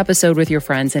favorite episode with your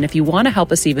friends. And if you want to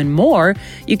help us even more,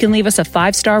 you can leave us a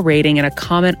 5-star rating and a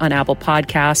comment on Apple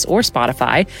Podcasts or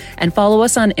Spotify, and follow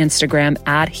us on Instagram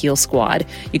at Heal Squad.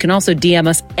 You can also DM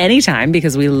us anytime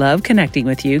because we love connecting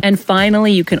with you. And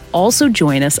finally, you can also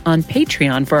join us on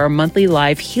Patreon for our monthly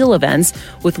live heal events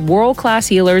with world-class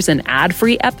healers and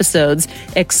ad-free episodes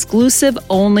exclusive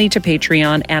only to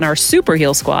Patreon and our Super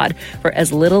Heal Squad for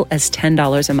as little as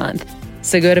 $10 a month.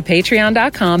 So go to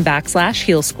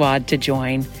patreon.com/Heal Squad to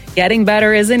join. Getting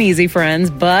better isn't easy,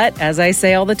 friends, but as I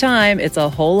say all the time, it's a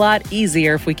whole lot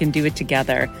easier if we can do it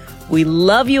together. We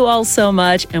love you all so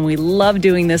much, and we love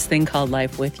doing this thing called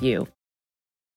life with you.